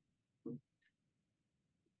you.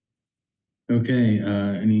 Okay,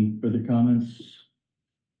 any further comments?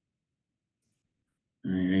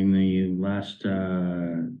 And the last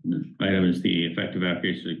item is the effective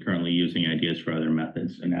outreach is currently using ideas for other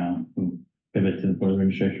methods. And now we'll pivot to the board of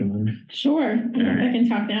registration. Sure, I can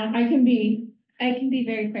talk now. I can be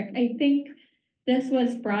very quick. I think this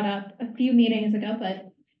was brought up a few meetings ago,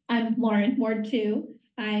 but I'm Lauren, Ward 2.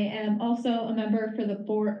 I am also a member for the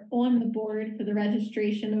board, on the board for the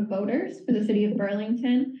registration of voters for the city of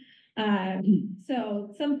Burlington.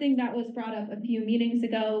 So something that was brought up a few meetings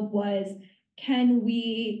ago was, can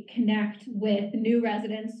we connect with new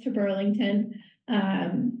residents to Burlington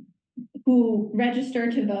who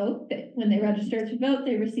register to vote? That when they register to vote,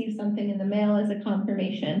 they receive something in the mail as a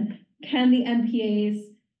confirmation. Can the MPAs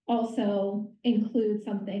also include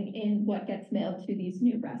something in what gets mailed to these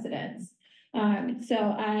new residents? So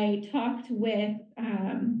I talked with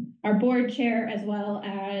our board chair as well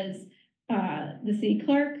as the city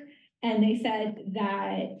clerk, and they said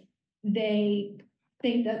that they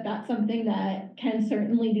think that that's something that can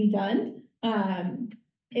certainly be done.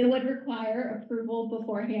 It would require approval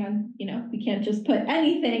beforehand. You know, we can't just put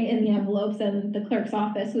anything in the envelopes, and the clerk's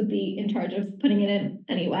office would be in charge of putting it in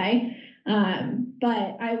anyway.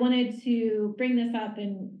 But I wanted to bring this up,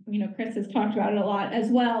 and, you know, Chris has talked about it a lot, as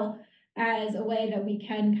well as a way that we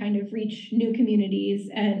can kind of reach new communities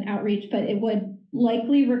and outreach, but it would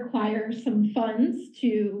likely require some funds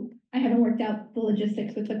to, I haven't worked out the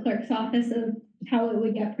logistics with the clerk's office of how it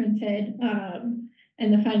would get printed,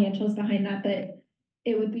 and the financials behind that, but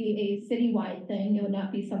it would be a citywide thing. It would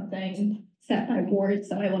not be something set by board.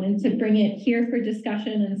 So I wanted to bring it here for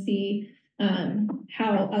discussion and see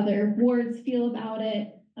how other wards feel about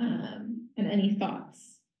it, and any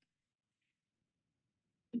thoughts.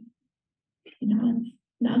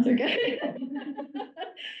 Nods are good.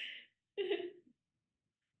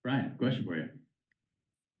 Brian, question for you.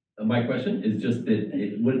 My question is just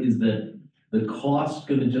that, what is the cost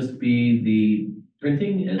gonna just be the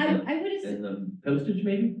printing and I would and the postage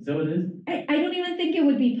maybe? Is that what it is? I don't even think it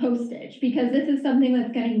would be postage, because this is something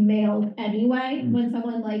that's getting mailed anyway. Mm. When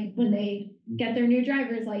someone, like, when they get their new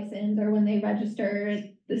driver's license, or when they register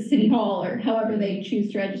at the city hall, or however they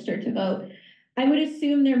choose to register to vote. I would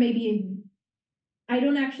assume there may be I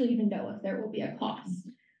don't actually even know if there will be a cost.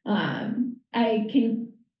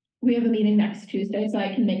 We have a meeting next Tuesday, so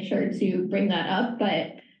I can make sure to bring that up,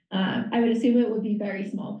 but I would assume it would be very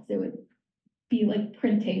small, because it would be like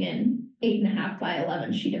printing an 8.5 by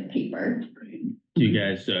 11 sheet of paper. Do you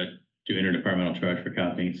guys do interdepartmental charge for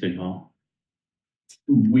copying at City Hall?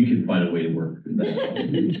 We could find a way to work with that.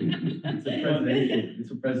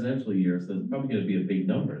 It's a presidential year, so it's probably gonna be a big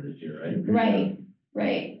number this year, right?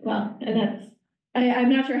 Right. Well, and that's, I'm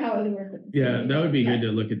not sure how it would work. Yeah, that would be good to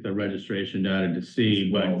look at the registration data to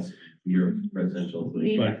see, but Your presidential.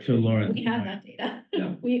 But to Lauren's We have point, that data.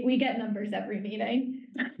 Yeah. We get numbers every meeting.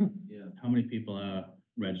 Yeah. how many people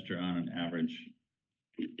register on an average?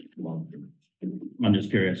 I'm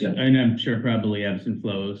just curious. Yeah. And I'm sure probably ebbs and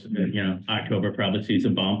flows. You know, October probably sees a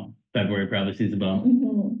bump. February probably sees a bump.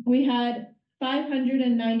 We had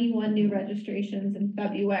 591 new registrations in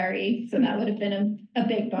February, so that would have been a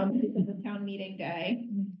big bump because of town meeting day.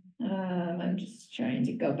 I'm just trying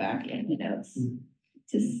to go back in the notes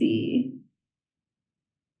to see.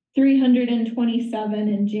 327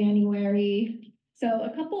 in January, so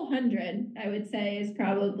a couple hundred, I would say, is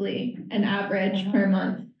probably an average per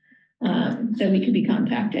month that we could be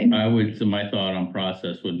contacting. So my thought on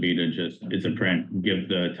process would be to just, it's a print, give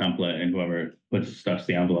the template, and whoever stuffs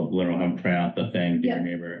the envelope, let them print out the thing to your Yeah.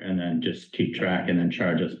 neighbor, and then just keep track and then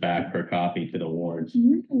charge us back per copy to the wards,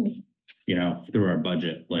 you know, through our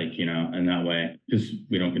budget, like, you know, and that way, because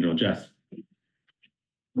we don't control Jess.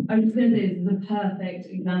 I was gonna say, this is a perfect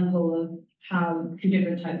example of how two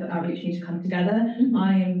different types of outreach need to come together.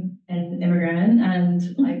 I'm an immigrant and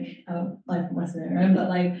like from Western Europe, but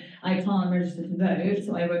like I can't register to vote,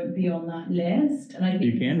 so I won't be on that list. And I think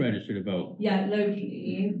You can register to vote. yeah,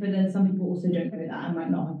 locally, but then some people also don't know that and might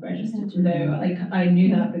not have registered to vote. Like I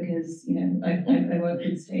knew that because, you know, I work for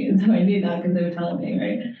the state, so I knew that because they were telling me,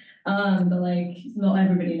 right? But like not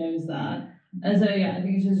everybody knows that. And so, yeah, I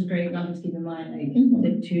think it's just a great example to keep in mind, like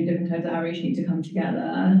the two different types of outreach need to come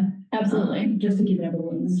together. Absolutely. Just to keep it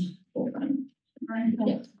everyone's forefront.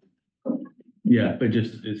 Yeah, but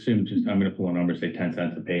just assume, I'm gonna pull a number, say 10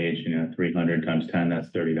 cents a page, you know, 300 times 10, that's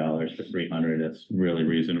 $30 for 300. That's really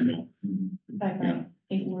reasonable. Yeah.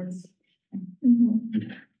 8 words.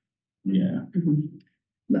 Yeah.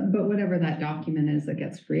 But whatever that document is that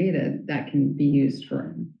gets created, that can be used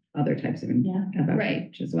for other types of Right.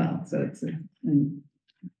 outreach as well. So it's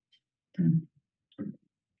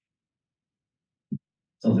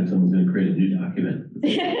Sounds like someone's gonna create a new document. I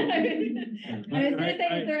was gonna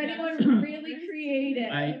say, is there anyone really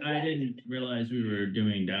creative? I didn't realize we were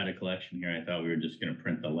doing data collection here. I thought we were just gonna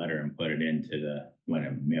print the letter and put it into when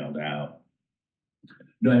it mailed out.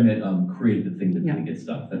 No, I meant, create the thing that's gonna get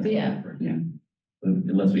stuff. That's Yeah. different. Yeah.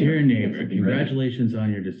 Unless we. Dear neighbor, something ready. congratulations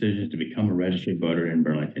on your decision to become a registered voter in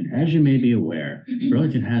Burlington. As you may be aware,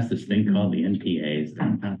 Burlington has this thing called the NPAs.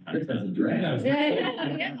 This has a draft.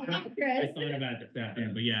 Yeah, I Chris. thought about this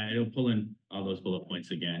afternoon, but yeah, it'll pull in all those bullet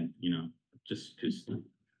points again, just Yeah.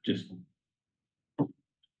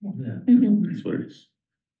 Mhm. that's what it is.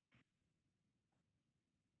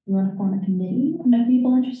 You want to form a committee of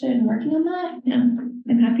people interested in working on that? Yeah,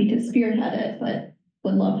 I'm happy to spearhead it, but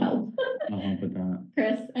would love help. I'll help with that.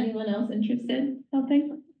 Chris, anyone else interested in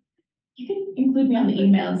helping? You can include me on the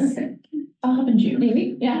emails. Okay. I'll help in June.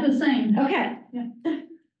 Maybe, yeah. The same. Okay,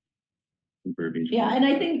 Verbiage. yeah, and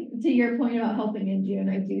I think to your point about helping in June,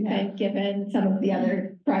 I do think, given some of the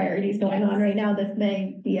other priorities going on right now, this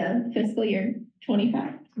may be a fiscal year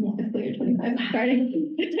 25, fiscal year 25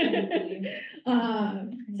 starting.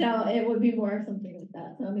 So it would be more of something like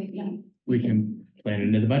that, so maybe, We can plan it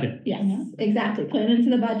into the budget. yes, exactly, plan into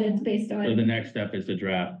the budgets based So the on, next step is to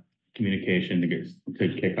draft communication to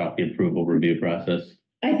kick off the approval review process,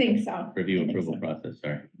 I think so. review I think approval so. process,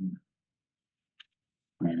 sorry.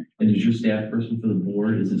 And is your staff person for the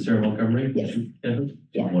board, is it Sarah Montgomery? Yes. Yeah.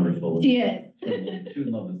 Yeah. Wonderful. She is. She would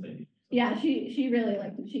love this thing. Yeah, she really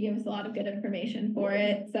liked it. She gave us a lot of good information for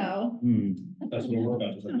it, so. That's what we're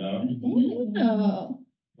about to send out, Oh.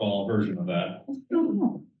 well, a version of that.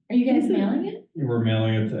 Are you guys mailing it? We're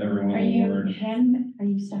mailing it to everyone Are on the you board, are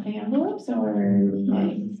you stuffing envelopes or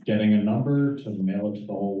like? getting a number to mail it to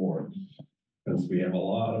the whole ward. Because we have a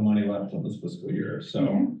lot of money left on this fiscal year,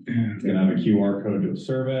 so it's gonna have a QR code to a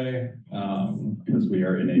survey, because we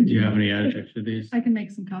are in a. Do you have any adjectives to these? I can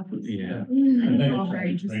make some copies. Yeah. I think We're all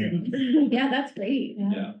it's very bring it- interested. Yeah, that's great.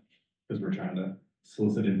 Yeah, because we're trying to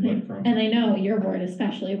solicit input from. And I know your board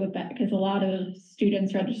especially with that, because a lot of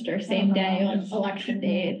students register same day on election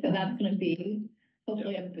day, so that's gonna be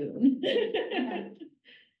hopefully a boon.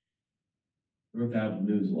 North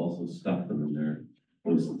Avenue News will also stuff them in there.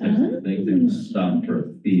 Those types of things, they will stuff for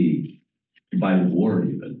a fee by the ward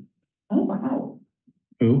even. Oh, wow.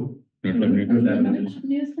 Who? North Lebanon? North Avenue News.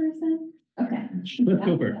 News person? Okay. Cliff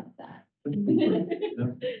Cooper.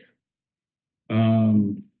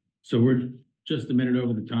 So we're just a minute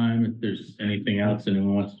over the time. If there's anything else,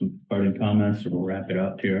 anyone wants some parting comments, or we'll wrap it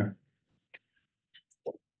up here.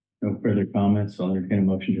 No further comments. I'll entertain a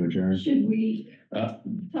motion to adjourn. Should we Uh,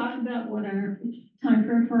 talk about what our time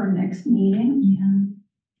for our next meeting? Yeah.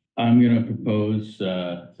 I'm gonna propose,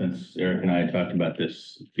 since Eric and I talked about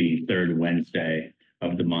this, the third Wednesday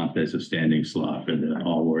of the month as a standing slot for the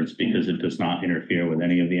All Wards, because it does not interfere with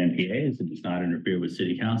any of the NPAs. It does not interfere with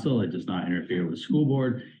city council. It does not interfere with school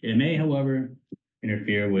board. It may, however,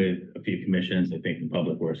 interfere with a few commissions. I think the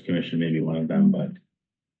Public Works Commission may be one of them, but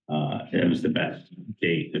it was the best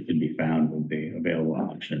date that could be found with the available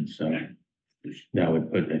options. So that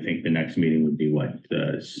would put, I think the next meeting would be what,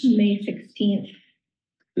 May 16th.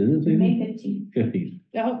 May 15th. 15th.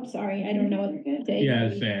 Oh, sorry, I don't know what day. Yeah,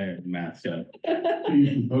 it's math stuff. Are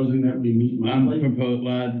you proposing that we meet monthly?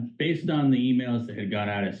 Based on the emails that had gone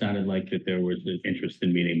out, it sounded like that there was an interest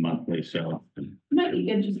in meeting monthly, so. Might be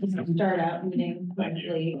good just to start out meeting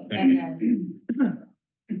monthly Thank and then.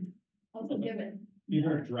 Also given. These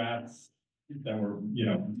are drafts that were,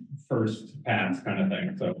 first pass kind of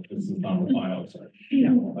thing, so this is not the final, so.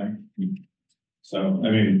 So, I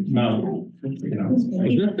mean, no, Is this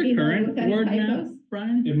the current word now,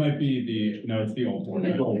 Brian? it might be it's the old one.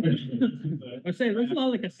 I say, looks a lot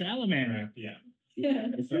like a salamander. Yeah, Yeah.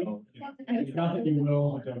 so, not that you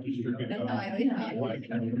will, don't distribute. That's how I always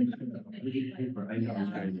thought.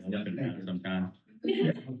 Sometimes.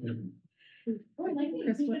 Or like,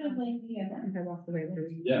 Chris, we what- should have like the event. I walked away. Where were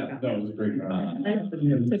you? Yeah, that was a great.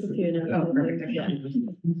 Took a few notes. Oh, perfect. Yeah.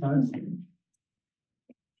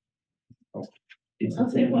 I'll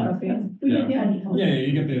say what. Yeah,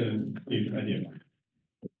 you get the idea.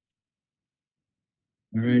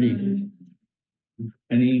 Alrighty.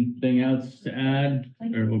 Anything else to add,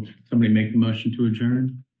 or will somebody make the motion to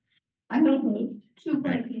adjourn? I have two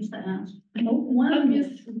questions to ask. One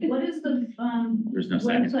is, what is the, There's no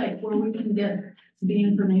second. website where we can get the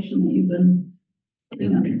information that you've been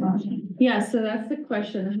putting on the process? Yeah, so that's the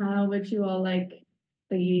question. How would you all like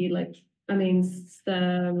the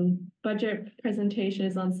budget presentation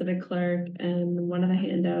is on Civic Clerk and one of the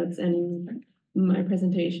handouts and my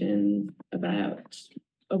presentation about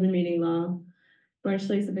open meeting law.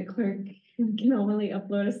 Unfortunately, Civic Clerk can only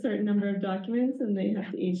upload a certain number of documents and they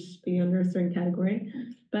have to each be under a certain category.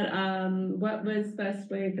 But what was the best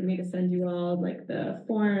way for me to send you all like the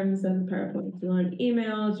forms and PowerPoint? Do you want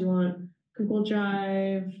emails? Do you want Google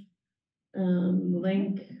Drive?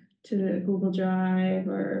 Link to the Google Drive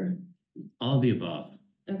or? All of the above.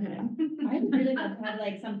 Okay. I would really love to have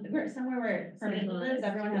like somewhere where permanent lives,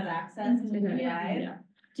 everyone has access to the drive. Yeah.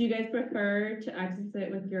 Do you guys prefer to access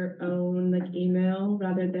it with your own like email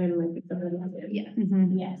rather than like someone else's? Yes.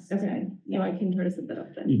 Mhm. Yes. Okay, so I can try to set that up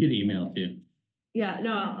You then. could email too. Yeah,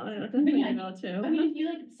 no, I'll definitely email too. I mean, if you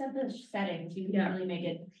like set the settings, you can Yeah. really make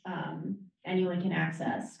it, anyone can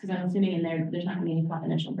access, because I'm assuming in there, there's not gonna be any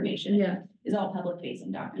confidential information. Yeah, It's all public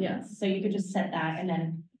facing documents, so you could just set that and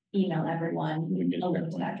then email everyone a link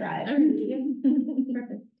to that drive. all right, yeah,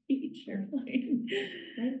 perfect. Sure.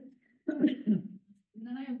 And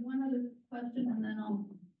then I have one other question and then I'll,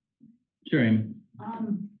 Sure, Amy.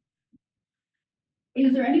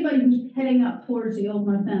 is there anybody who's heading up towards the old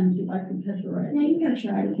North End who'd like to catch a ride? Yeah, you can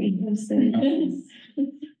try to keep them safe.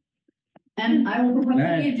 And I will propose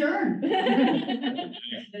Alright. we adjourn.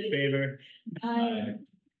 Favor. Aye.